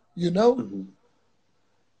club, you know.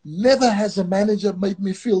 Never has a manager made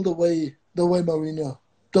me feel the way Mourinho,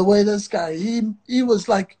 the way this guy. He was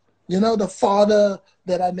like, you know, the father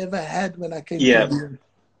that I never had when I came to Europe.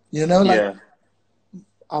 You know, like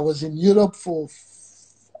I was in Europe for,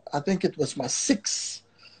 I think it was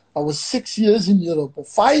I was 6 years in Europe, or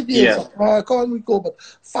 5 years. I can't recall, but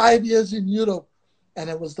 5 years in Europe, and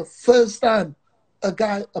it was the first time a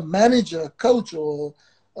guy, a manager, a coach, or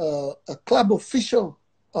a club official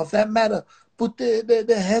of that matter put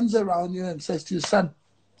their hands around you and says to your son,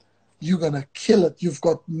 you're going to kill it. You've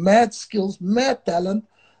got mad skills, mad talent.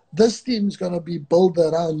 This team is going to be built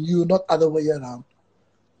around you, not other way around.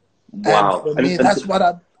 Wow. And for me,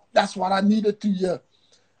 that's what I needed to hear.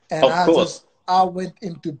 And I went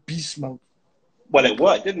into beast mode. Well, it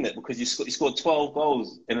worked, didn't it? Because you scored 12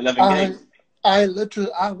 goals in 11 games. I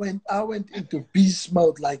went into beast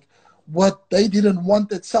mode. Like, what they didn't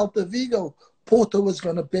want at Celta Vigo, Porto was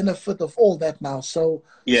going to benefit of all that now. So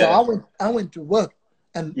I went to work.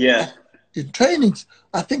 And in trainings,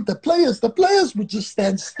 I think the players would just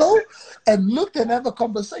stand still and look and have a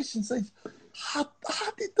conversation, say, how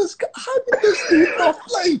did this dude not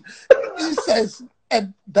play? He says,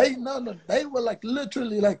 and they were like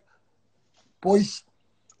literally like, boys,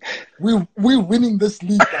 we're winning this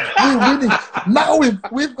league. We're winning. Now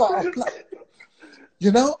we've got a play.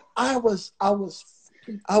 You know, I was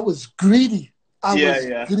greedy. I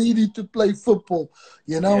was greedy to play football,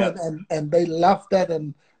 you know, and they loved that.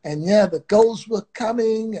 And the goals were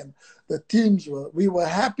coming and the teams we were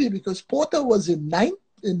happy because Porto was in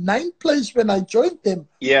ninth place when I joined them.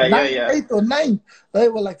 8th or 9th. They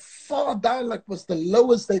were like far down, like was the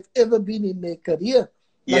lowest they've ever been in their career.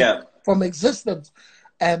 From existence.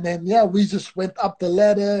 And then, we just went up the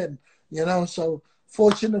ladder and, you know, so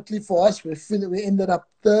fortunately for us, we ended up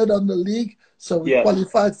 3rd on the league. So we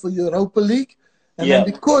qualified for Europa League. And then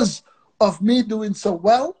because of me doing so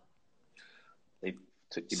well, they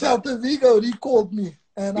took you Celta Vigo recalled me.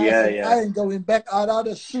 And I said, I ain't going back. I'd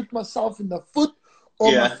rather shoot myself in the foot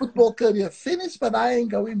or my football career finished, but I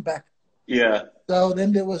ain't going back. Yeah. So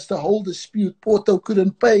then there was the whole dispute. Porto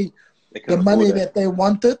couldn't pay the money that they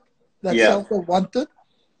wanted, that Celta wanted.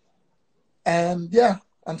 And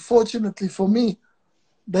unfortunately for me,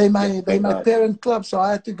 they my parent club, so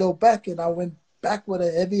I had to go back, and I went back with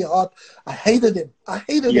a heavy heart. I hated him.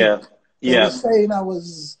 Him. They were saying I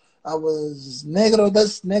was negro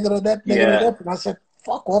this, negro that, that. And I said,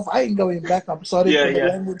 fuck off, I ain't going back. I'm sorry for the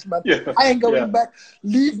language, but I ain't going back.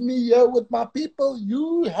 Leave me here with my people.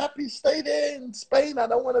 You happy stay there in Spain. I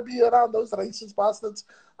don't want to be around those racist bastards.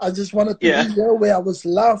 I just wanted to be here where I was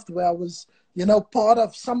loved, where I was, you know, part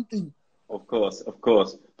of something. Of course.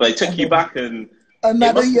 But they took you back and...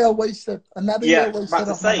 Another year wasted. Year wasted. About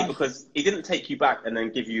to say, because he didn't take you back and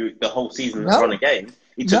then give you the whole season to run a game.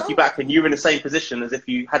 He took you back and you were in the same position as if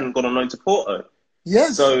you hadn't gone on loan to Porto.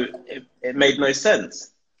 Yes. So it made no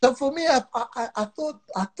sense. So for me, I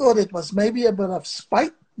thought it was maybe a bit of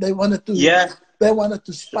spite. They wanted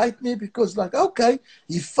to spite me because, like, okay,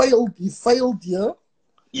 he failed here.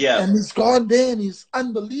 Yeah. And he's gone there and he's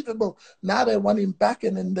unbelievable. Now they want him back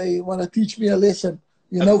and then they want to teach me a lesson,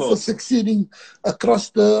 you know, for succeeding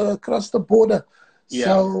across the border. Yeah.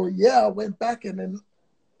 So I went back and then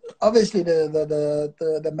obviously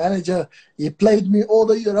the manager, he played me all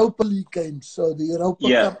the Europa League games. So the Europa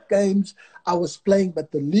Cup games I was playing,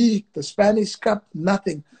 but the league, the Spanish Cup,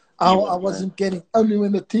 nothing. I wasn't getting, only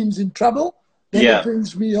when the team's in trouble. Then it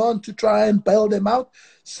brings me on to try and bail them out.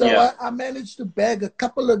 So I managed to bag a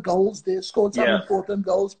couple of goals there, scored some important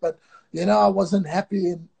goals, but, you know, I wasn't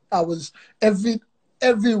happy. And I was, every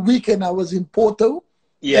weekend I was in Porto.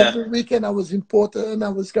 Yeah. Every weekend I was in Porto and I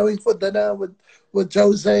was going for dinner with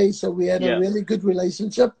Jose. So we had a really good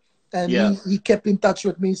relationship. And he kept in touch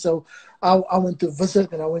with me. So I went to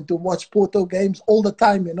visit and I went to watch Porto games all the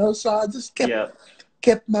time, you know. So I just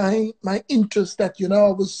kept my interest that, you know,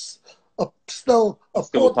 I was still a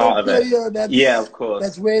Porto player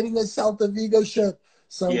that's wearing a Celta Vigo shirt.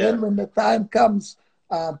 So then when the time comes,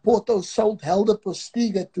 Porto sold Helder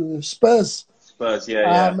Postiga to Spurs.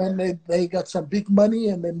 And they got some big money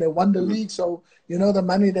and then they won the league. So, you know, the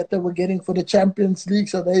money that they were getting for the Champions League.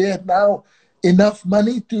 So they had now enough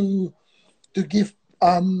money to give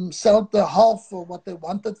Celta half for what they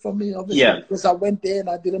wanted from me, obviously, because I went there and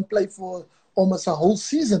I didn't play for almost a whole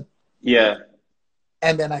season. Yeah.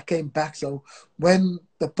 And then I came back. So when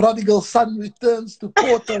the prodigal son returns to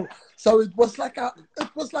Porto, so it was like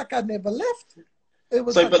I never left.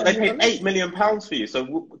 But they paid £8 million for you.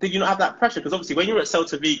 So did you not have that pressure? Because obviously when you were at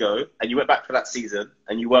Celta Vigo and you went back for that season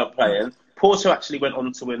and you weren't playing, Porto actually went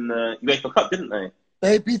on to win the UEFA Cup, didn't they?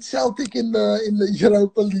 They beat Celtic in the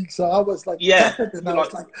Europa League, so I was like, and I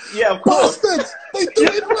was like, of course, bastards, they do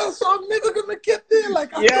it well, so I'm never gonna get there.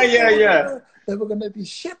 Like, they were gonna be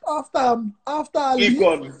shit after I leave.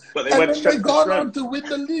 But they gone on to win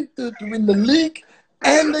the league, to win the league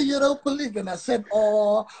and the Europa League, and I said,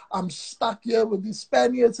 I'm stuck here with these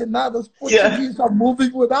Spaniards, and now those Portuguese are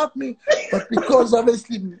moving without me. But because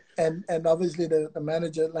obviously, and obviously the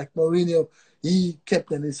manager like Mourinho, he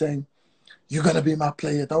kept on saying, "You're gonna be my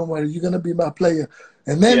player. Don't worry, you're gonna be my player."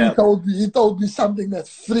 And then Yeah. he told me something that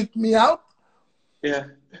freaked me out. Yeah.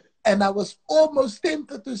 And I was almost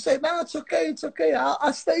tempted to say, "No, it's okay.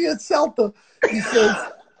 I'll stay at Celta." He says,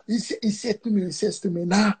 he says to me,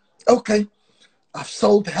 "Nah, okay. I've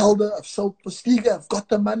sold Helder, I've sold Postiga, I've got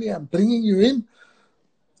the money, I'm bringing you in.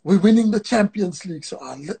 We're winning the Champions League." So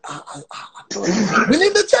I thought,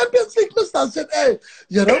 winning the Champions League, mister. I said, "Hey,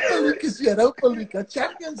 Europa League is Europa League. A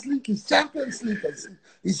Champions League is Champions League."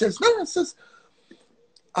 He says, "No," I says,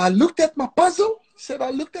 "I looked at my puzzle." He said, "I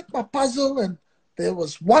looked at my puzzle and there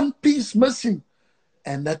was one piece missing.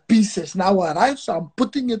 And that piece has now arrived, so I'm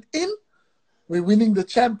putting it in. We're winning the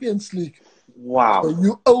Champions League. Wow. So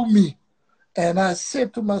you owe me." And I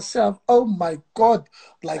said to myself, "Oh my God,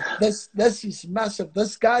 like this is massive.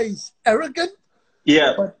 This guy is arrogant,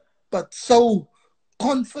 Yeah. but so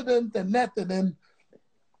confident and that." And then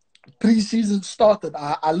preseason started.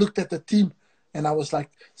 I looked at the team and I was like,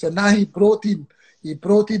 so now he brought in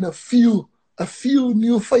a few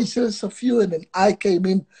new faces, and then I came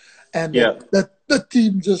in, and the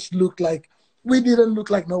team just looked like, we didn't look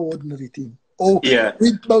like no ordinary team.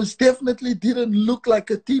 We most definitely didn't look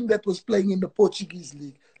like a team that was playing in the Portuguese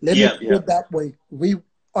league. Let me put it that way. We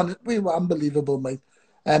were unbelievable, mate.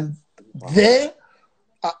 And there,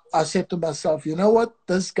 I said to myself, you know what?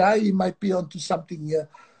 This guy, he might be onto something here.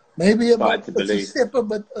 Maybe it's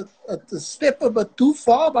a step a bit too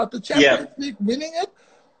far about the Champions League winning it,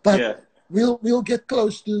 but we'll get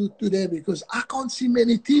close to there, because I can't see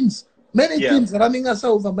many teams running us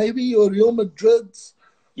over. Maybe your Real Madrid's,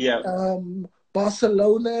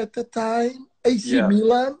 Barcelona at the time, AC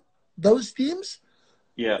Milan, those teams.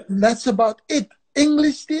 And that's about it.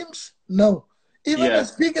 English teams, no. Even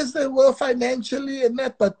as big as they were financially and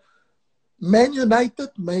that, but Man United,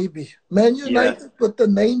 maybe. Man United, with the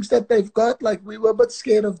names that they've got, like, we were a bit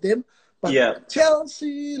scared of them. But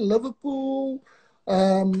Chelsea, Liverpool,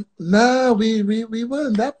 nah, we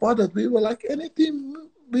weren't that bothered. We were like, any team,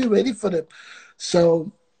 we're ready for them.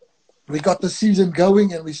 So we got the season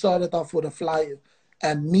going and we started off with a flyer.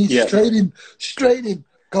 And me straight in,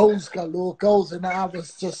 goals galore, goals. And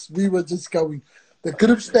we were just going. The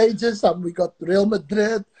group stages, we got Real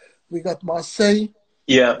Madrid, we got Marseille.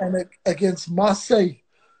 And against Marseille,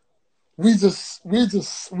 we just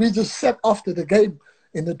sat after the game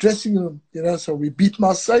in the dressing room, so we beat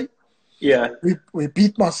Marseille. We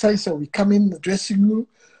beat Marseille, so we come in the dressing room.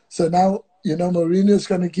 So now, Mourinho's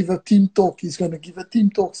going to give a team talk. He's going to give a team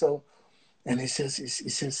talk. So, and he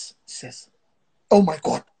says, oh my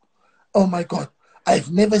God,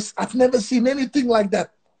 I've never seen anything like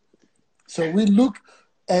that. So we look,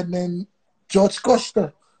 and then George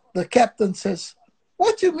Costa, the captain, says,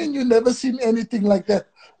 "What do you mean you never seen anything like that?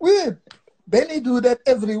 Benny do that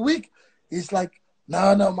every week." He's like,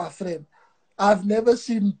 no, my friend. I've never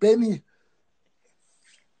seen Benny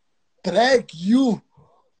drag you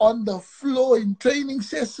on the floor in training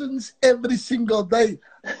sessions every single day.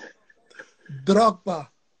 Drogba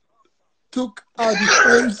took our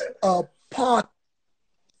defense apart.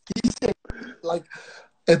 He said, like,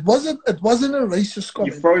 it wasn't a racist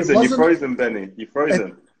comment. You frozen, Benny. You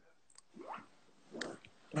frozen.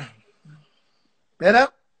 Better?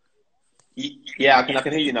 Yeah, I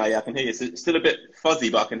can hear you now. Yeah, I can hear you. It's still a bit fuzzy,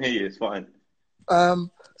 but I can hear you. It's fine.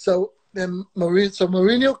 So then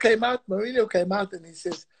Mourinho came out and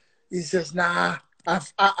he says, "Nah, I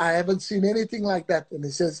haven't seen anything like that." And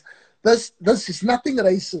he says, "This is nothing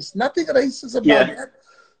racist about that.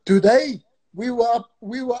 Today we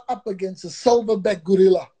were up against a silverback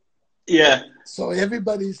gorilla." Yeah. So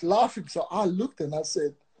everybody's laughing. So I looked and I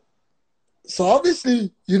said, so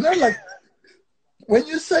obviously, like, when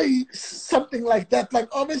you say something like that, like,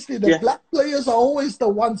 obviously the black players are always the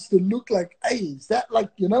ones to look like, hey, is that like,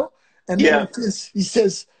 And then he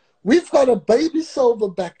says, "We've got a baby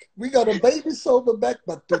silverback.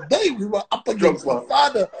 But today we were up against the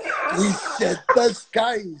father." We said, "This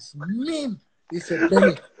guy is mean." He said,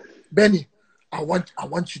 Benny, I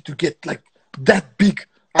want you to get like that big.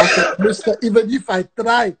 I said, "Mister, even if I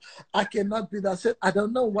try, I cannot be that." I said, "I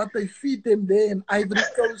don't know what they feed them there in Ivory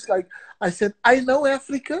Coast." Like, I said, I know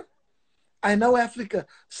Africa.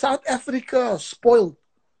 South Africa are spoiled.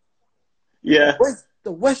 Yeah.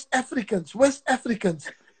 The West Africans,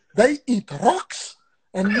 they eat rocks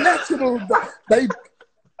and natural.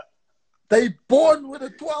 They born with a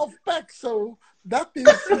 12-pack. So that is,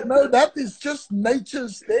 that is just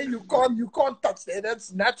nature's there. You can't touch that.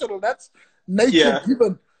 That's natural. That's nature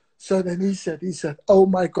given. So then he said, "Oh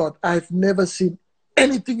my God, I've never seen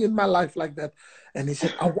anything in my life like that." And he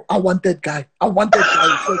said, I want that guy. He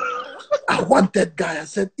said, "I want that guy." I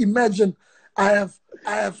said, imagine I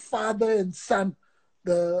have father and son.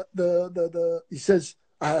 He says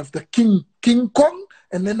I have the King Kong,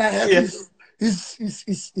 and then I have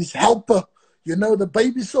his helper. You know, the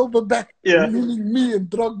baby silverback, meaning me and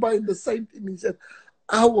Drogba in the same team. He said,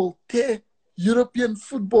 I will tear European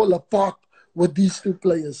football apart with these two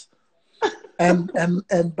players. And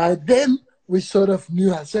by then we sort of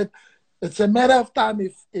knew. I said, it's a matter of time.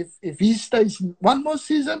 If he stays one more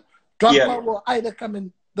season, Drogba will either come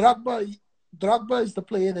in. Drogba is the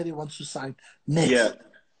player that he wants to sign next. Yeah.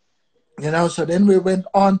 You know, so then we went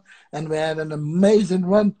on and we had an amazing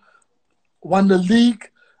run. Won the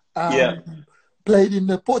league. Played in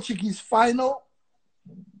the Portuguese final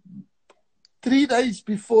 3 days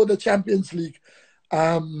before the Champions League.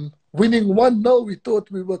 Winning 1-0, we thought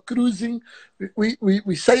we were cruising.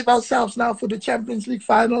 We saved ourselves now for the Champions League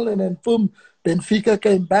final, and then boom, Benfica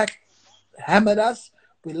came back, hammered us.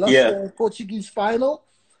 We lost the Portuguese final,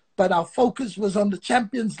 but our focus was on the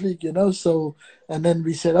Champions League, you know. So, and then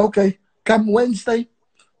we said, okay, come Wednesday,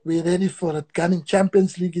 we're ready for it. Gunning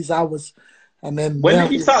Champions League is ours. And then when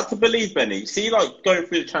did you start to believe, Benni? See, like going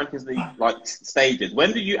through the Champions League like stages.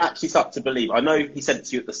 When did you actually start to believe? I know he said it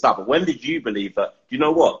to you at the start, but when did you believe that? You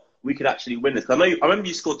know what? We could actually win this. I remember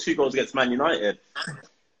you scored 2 goals against Man United.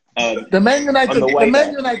 The Man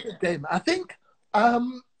United game. I think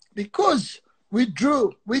because we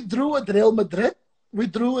drew at Real Madrid. We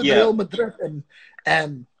drew at Real Madrid,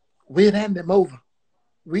 and we ran them over.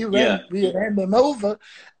 We ran them over,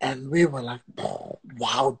 and we were like, oh,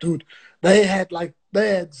 wow, dude. They had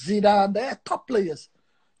Zidane, they had top players,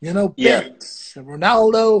 you know, Bex,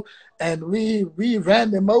 Ronaldo, and we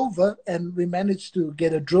ran them over, and we managed to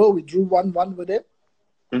get a draw. We drew 1-1 with them.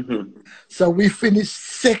 Mm-hmm. So we finished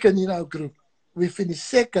second in our group. We finished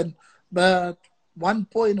second, but 1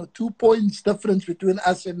 point or 2 points difference between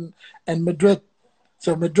us and Madrid.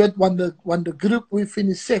 So Madrid won the group. We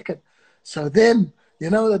finished second. So then,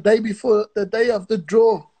 you know, the day of the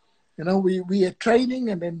draw, you know, we are training,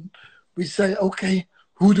 and then we say, okay,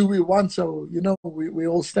 who do we want? So, you know, we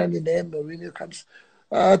all standing there, and Mourinho comes,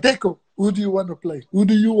 Deco, who do you want to play? Who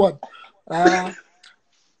do you want?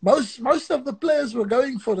 Most of the players were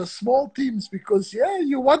going for the small teams because,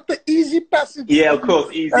 you want the easy passage. Yeah, of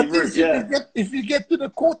course, easy route, if you get to the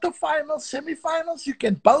quarterfinals, semifinals, you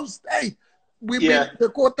can boast, hey, we beat the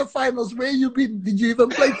quarterfinals. Where you been? Did you even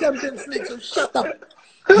play Champions League? So shut up.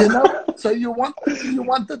 You know, so you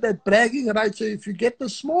wanted that bragging, right? So if you get the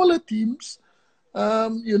smaller teams,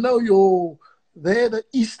 you know, they're the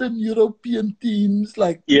Eastern European teams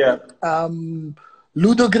like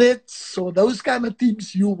Ludogorets, so those kind of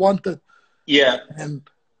teams you wanted. Yeah. And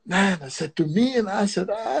man, I said to me, and I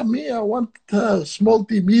said, I want a small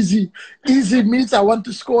team, easy. Easy means I want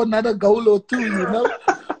to score another goal or two, you know,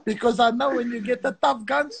 because I know when you get the tough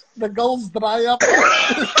guns, the goals dry up.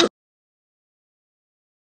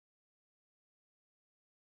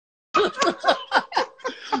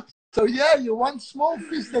 So you want small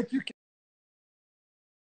fish that you can.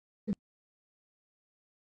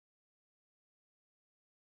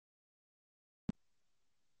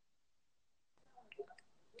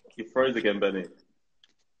 You froze again, Benni.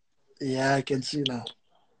 Yeah, I can see now.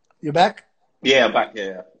 You back? Yeah, I'm back.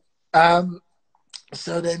 Yeah.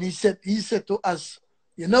 So then he said to us,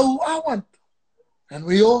 you know who I want? And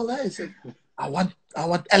we all said, I want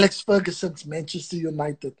Alex Ferguson's Manchester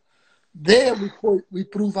United. There we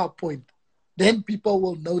prove our point. Then people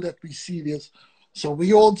will know that we're serious. So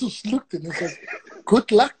we all just looked and said,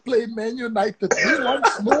 good luck playing Man United. We want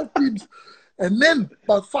small teams. And then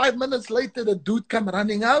about 5 minutes later, the dude come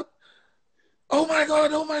running out. Oh my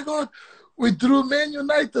God. We drew Man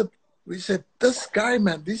United. We said, this guy,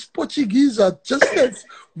 man, these Portuguese are just as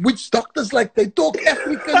witch doctors. Like, they talk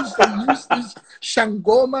Africans, they use these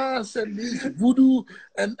shangomas and these voodoo.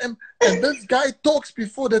 And this guy talks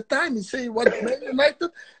before the time. He say he wants Man United.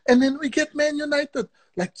 And then we get Man United.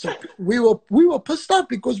 Like, so we were pissed off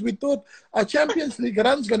because we thought our Champions League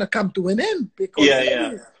run's going to come to an end. Because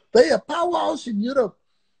they are powerhouse in Europe.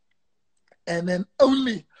 And then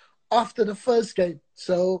only after the first game.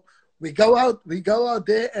 So we go out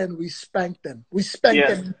there and we spank them. We spanked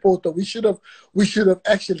them in Porto. We should have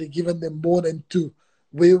actually given them more than 2.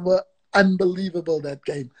 We were unbelievable that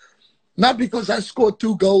game. Not because I scored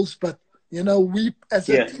 2 goals, but you know, we as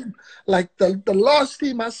a team, like the last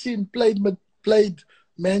team I seen played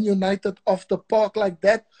Man United off the park like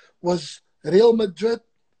that was Real Madrid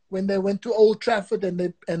when they went to Old Trafford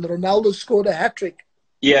and Ronaldo scored a hat-trick.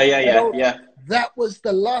 Yeah. That was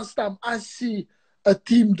the last time I see a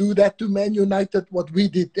team do that to Man United, what we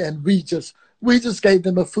did, and we just gave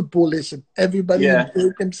them a football lesson. Everybody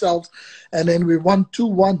enjoyed themselves, and then we won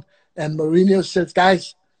 2-1. And Mourinho says,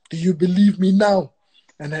 guys, do you believe me now?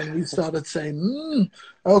 And then we started saying,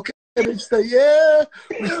 okay, Mister, yeah,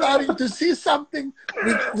 we're starting to see something.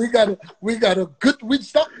 We got a good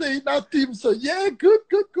witch doctor in our team. So yeah, good.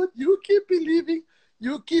 You keep believing.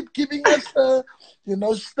 You keep giving us stir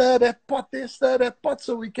that pot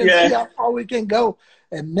so we can see how far we can go.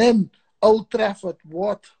 And then Old Trafford,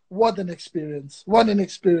 what an experience. What an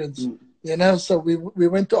experience. So we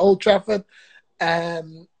went to Old Trafford,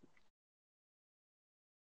 and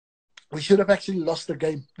we should have actually lost the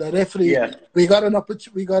game. The referee, we got an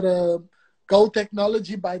opportunity. We got a goal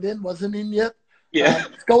technology by then, wasn't in yet.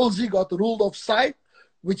 Scholesy got ruled offside,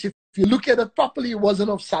 which if you look at it properly, it wasn't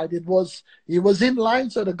offside. He was in line,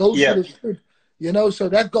 so the goal should have stood. So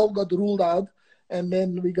that goal got ruled out, and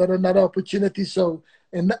then we got another opportunity. So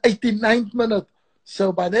in the 89th minute,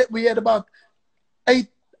 so by that we had about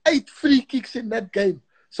eight free kicks in that game.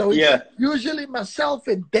 So it's usually myself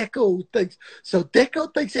and Deco who takes. So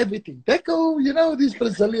Deco takes everything. Deco, these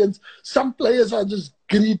Brazilians, some players are just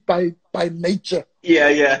greed by nature.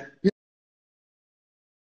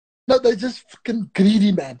 They're just fucking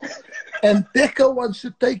greedy, man. And Deco wants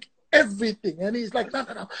to take everything. And he's like, no,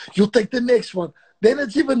 you'll take the next one. Then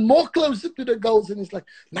it's even more closer to the goals. And he's like,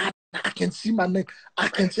 nah, I can see my name. I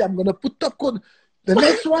can see I'm going to put top corner. The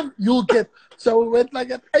next one, you'll get. So we went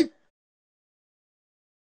like at eight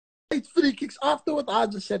free kicks. Afterward, I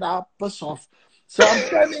just said, piss off. So I'm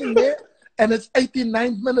standing there, and it's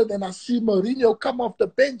 89th minute, and I see Mourinho come off the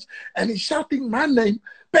bench, and he's shouting my name,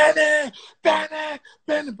 Benni, Benni,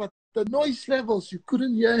 Benni. But the noise levels, you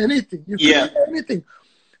couldn't hear anything. You couldn't hear anything.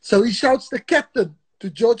 So he shouts the captain to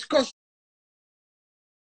George Costa.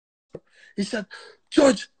 He said,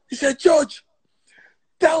 George,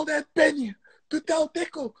 tell that Benni to tell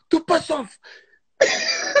Deco to piss off.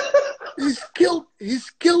 He's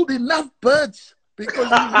killed enough birds because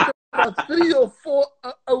he's got 3 or 4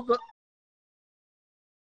 over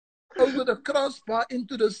the crossbar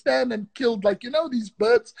into the stand and killed, these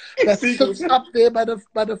birds that sits up there by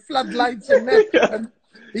the floodlights and that. And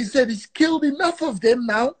he said he's killed enough of them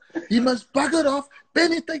now. He must bugger off.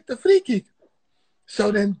 Benni take the free kick.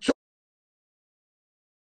 So then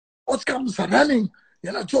George comes running.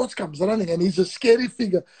 George comes running, and he's a scary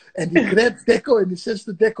figure. And he grabs Deco, and he says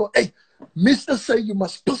to Deco, hey, Mister say you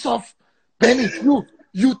must piss off. Benni,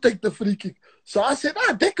 you take the free kick. So I said,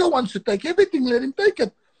 Deco wants to take everything. Let him take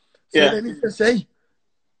it. So then he says, hey,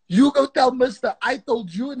 you go tell Mister I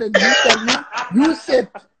told you, and then you tell me, you said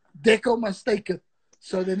Deco must take it.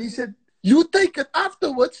 So then he said, you take it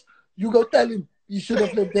afterwards. You go tell him you should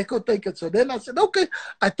have let Deco take it. So then I said, okay,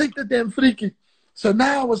 I take the damn free kick. So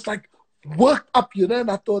now I was like, worked up,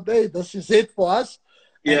 and I thought, hey, this is it for us.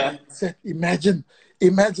 And I said, imagine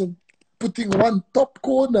putting one top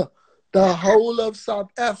corner. The whole of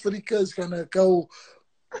South Africa is gonna go.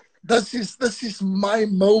 This is my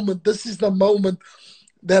moment. This is the moment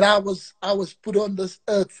that I was put on this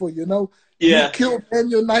earth for. You killed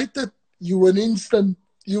Man United. You an instant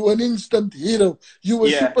hero. You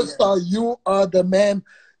a superstar. You are the man.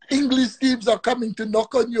 English teams are coming to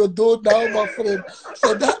knock on your door now, my friend.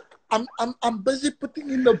 So that. I'm busy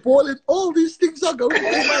putting in the ball, and all these things are going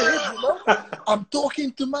through my head, I'm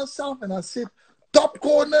talking to myself, and I said, top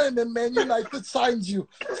corner, and then Man United signs you.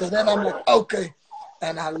 So then I'm like, okay.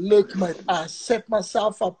 And I looked, I set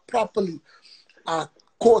myself up properly. I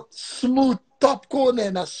caught smooth top corner,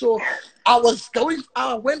 and I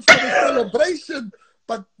went for the celebration,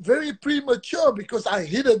 but very premature because I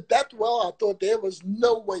hit it that well. I thought there was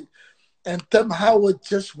no way. And Tim Howard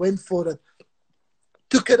just went for it.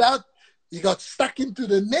 Took it out. He got stuck into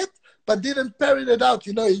the net, but didn't parry it out.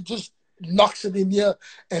 He just knocks it in here.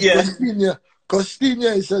 And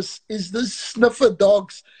Costinha is the sniffer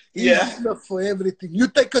dogs. He sniffs for everything. You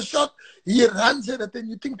take a shot, he runs at it, and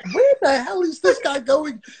you think, where the hell is this guy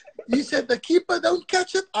going? He said, the keeper don't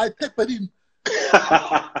catch it, I tap it in.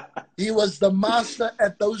 He was the master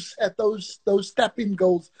at those tapping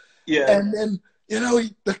goals. And then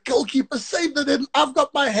the goalkeeper saved it, and I've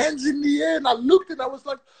got my hands in the air, and I looked, and I was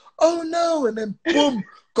like, oh no, and then boom,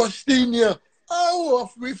 Costinha.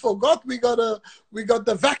 Oh, we forgot we got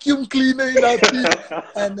the vacuum cleaner in our team.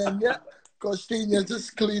 And then Costinha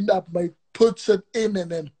just cleaned up, puts it in,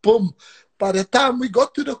 and then boom. By the time we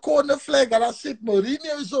got to the corner flag, and I said,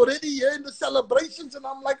 Mourinho is already here in the celebrations, and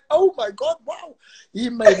I'm like, oh my God, wow. He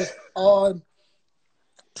made it on.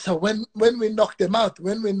 So when we knocked them out,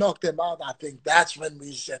 I think that's when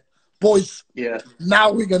we said, boys,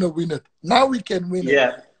 now we're going to win it. Now we can win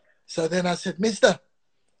it. So then I said, Mister,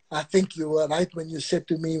 I think you were right when you said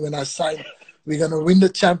to me when I signed, we're going to win the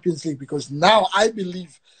Champions League, because now I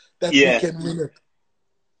believe that we can win it.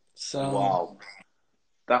 So wow,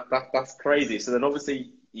 that's crazy. So then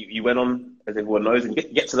obviously you went on, as everyone knows, and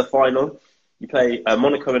get to the final. You play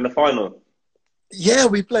Monaco in the final. yeah,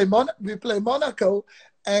 we play Monaco,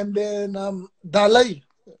 and then Daley,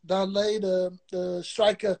 the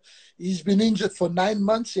striker, he's been injured for 9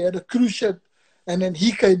 months. He had a cruciate, and then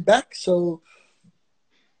he came back. So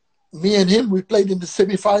me and him, we played in the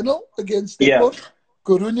semi-final against Yeah. Depor,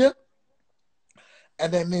 Coruña.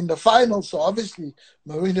 And then in the final, so obviously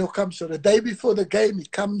Mourinho comes. So the day before the game, he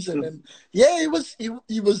comes, and then he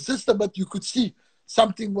was just a bit. You could see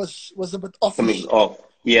something was a bit off. Something's off.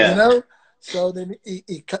 Yeah. You know. So then he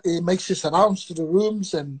makes his rounds to the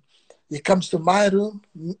rooms, and he comes to my room.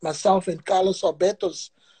 Myself and Carlos Alberto's,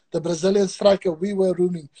 the Brazilian striker, we were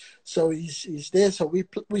rooming. So he's there. So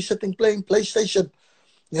we sitting playing PlayStation,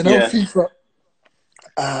 FIFA.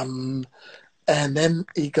 And then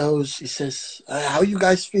he says, how you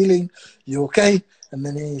guys feeling? You okay? And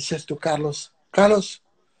then he says to Carlos,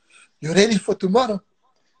 you ready for tomorrow?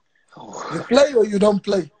 You play or you don't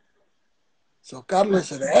play? So Carlos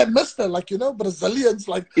said, hey, mister, Brazilians,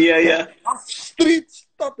 off street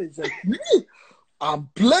stuff. He said, me? I'm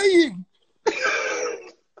playing.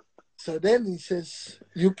 So then he says,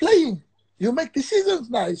 you playing? You make decisions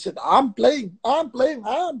now. He said, I'm playing.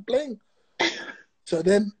 So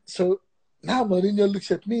now Mourinho looks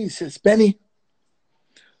at me. He says, Benny,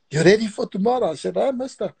 you ready for tomorrow? I said,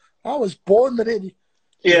 mister, I was born ready.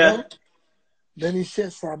 Yeah. Then he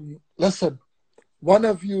says, listen, one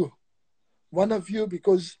of you,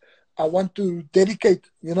 because I want to dedicate,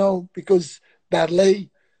 because Bartley,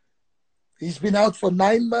 he's been out for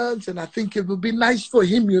 9 months, and I think it would be nice for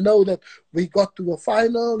him, that we got to a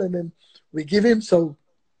final and then we give him. So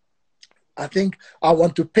I think I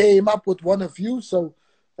want to pair him up with one of you. So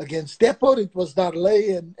against Depor, it was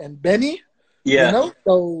Bartley and Benny. Yeah.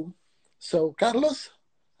 So Carlos,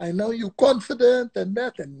 I know you're confident and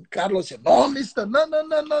that. And Carlos said, no, mister, no.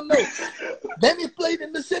 Benny played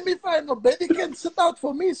in the semi-final. Benny can sit out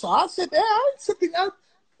for me. So I said, I'm sitting out.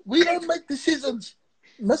 We don't make decisions.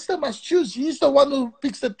 Mister must choose. He's the one who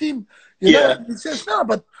picks the team. He says, no,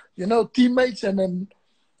 but, teammates. And then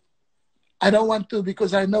I don't want to,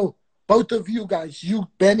 because I know both of you guys,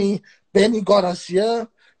 Benny got us here,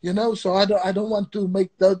 so I don't want to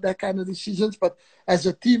make that kind of decisions. But as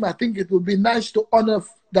a team, I think it would be nice to honor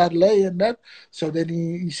Bartley and that. So then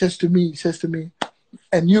he says to me,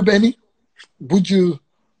 and you, Benny, would you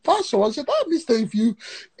pass? So I said, mister, if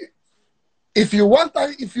you want,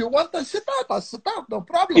 I sit out. I sit out, no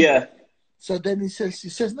problem. Yeah. So then he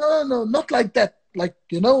says, no, not like that. Like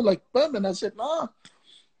Berman. I said, no,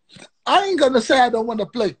 I ain't going to say I don't want to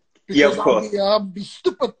play. Because of course. I'll be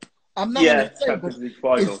stupid. I'm not going to say.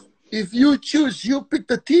 But if you choose, you pick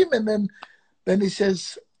the team. And then he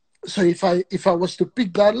says, so if I was to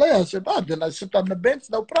pick Bartley, I said, then I sit on the bench,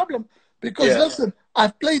 no problem. Because listen,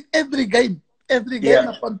 I've played every game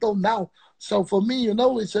up until now. So for me,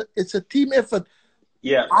 it's a team effort.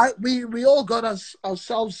 Yeah. We all got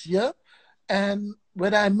ourselves here, and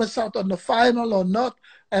whether I miss out on the final or not,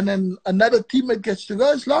 and then another teammate gets to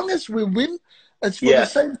go, as long as we win, it's for the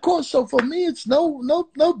same cause. So for me, it's no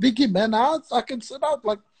biggie, man. I can sit out,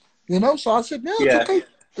 So I said, it's okay.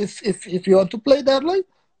 If you want to play that late,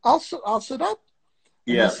 I'll sit out.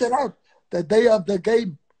 And I sit out. The day of the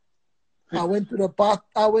game, I went to the bath.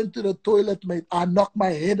 I went to the toilet, mate. I knocked my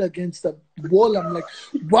head against the wall. I'm like,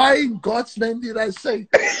 why in God's name did I say?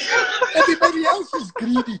 Everybody else is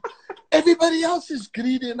greedy.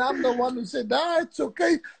 And I'm the one who said, it's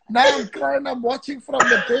okay. Now I'm crying. I'm watching from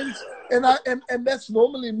the bench. And that's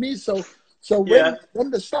normally me. So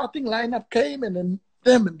when the starting lineup came, and then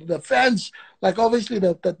them and the fans, like obviously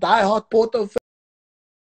the diehard Porto fans,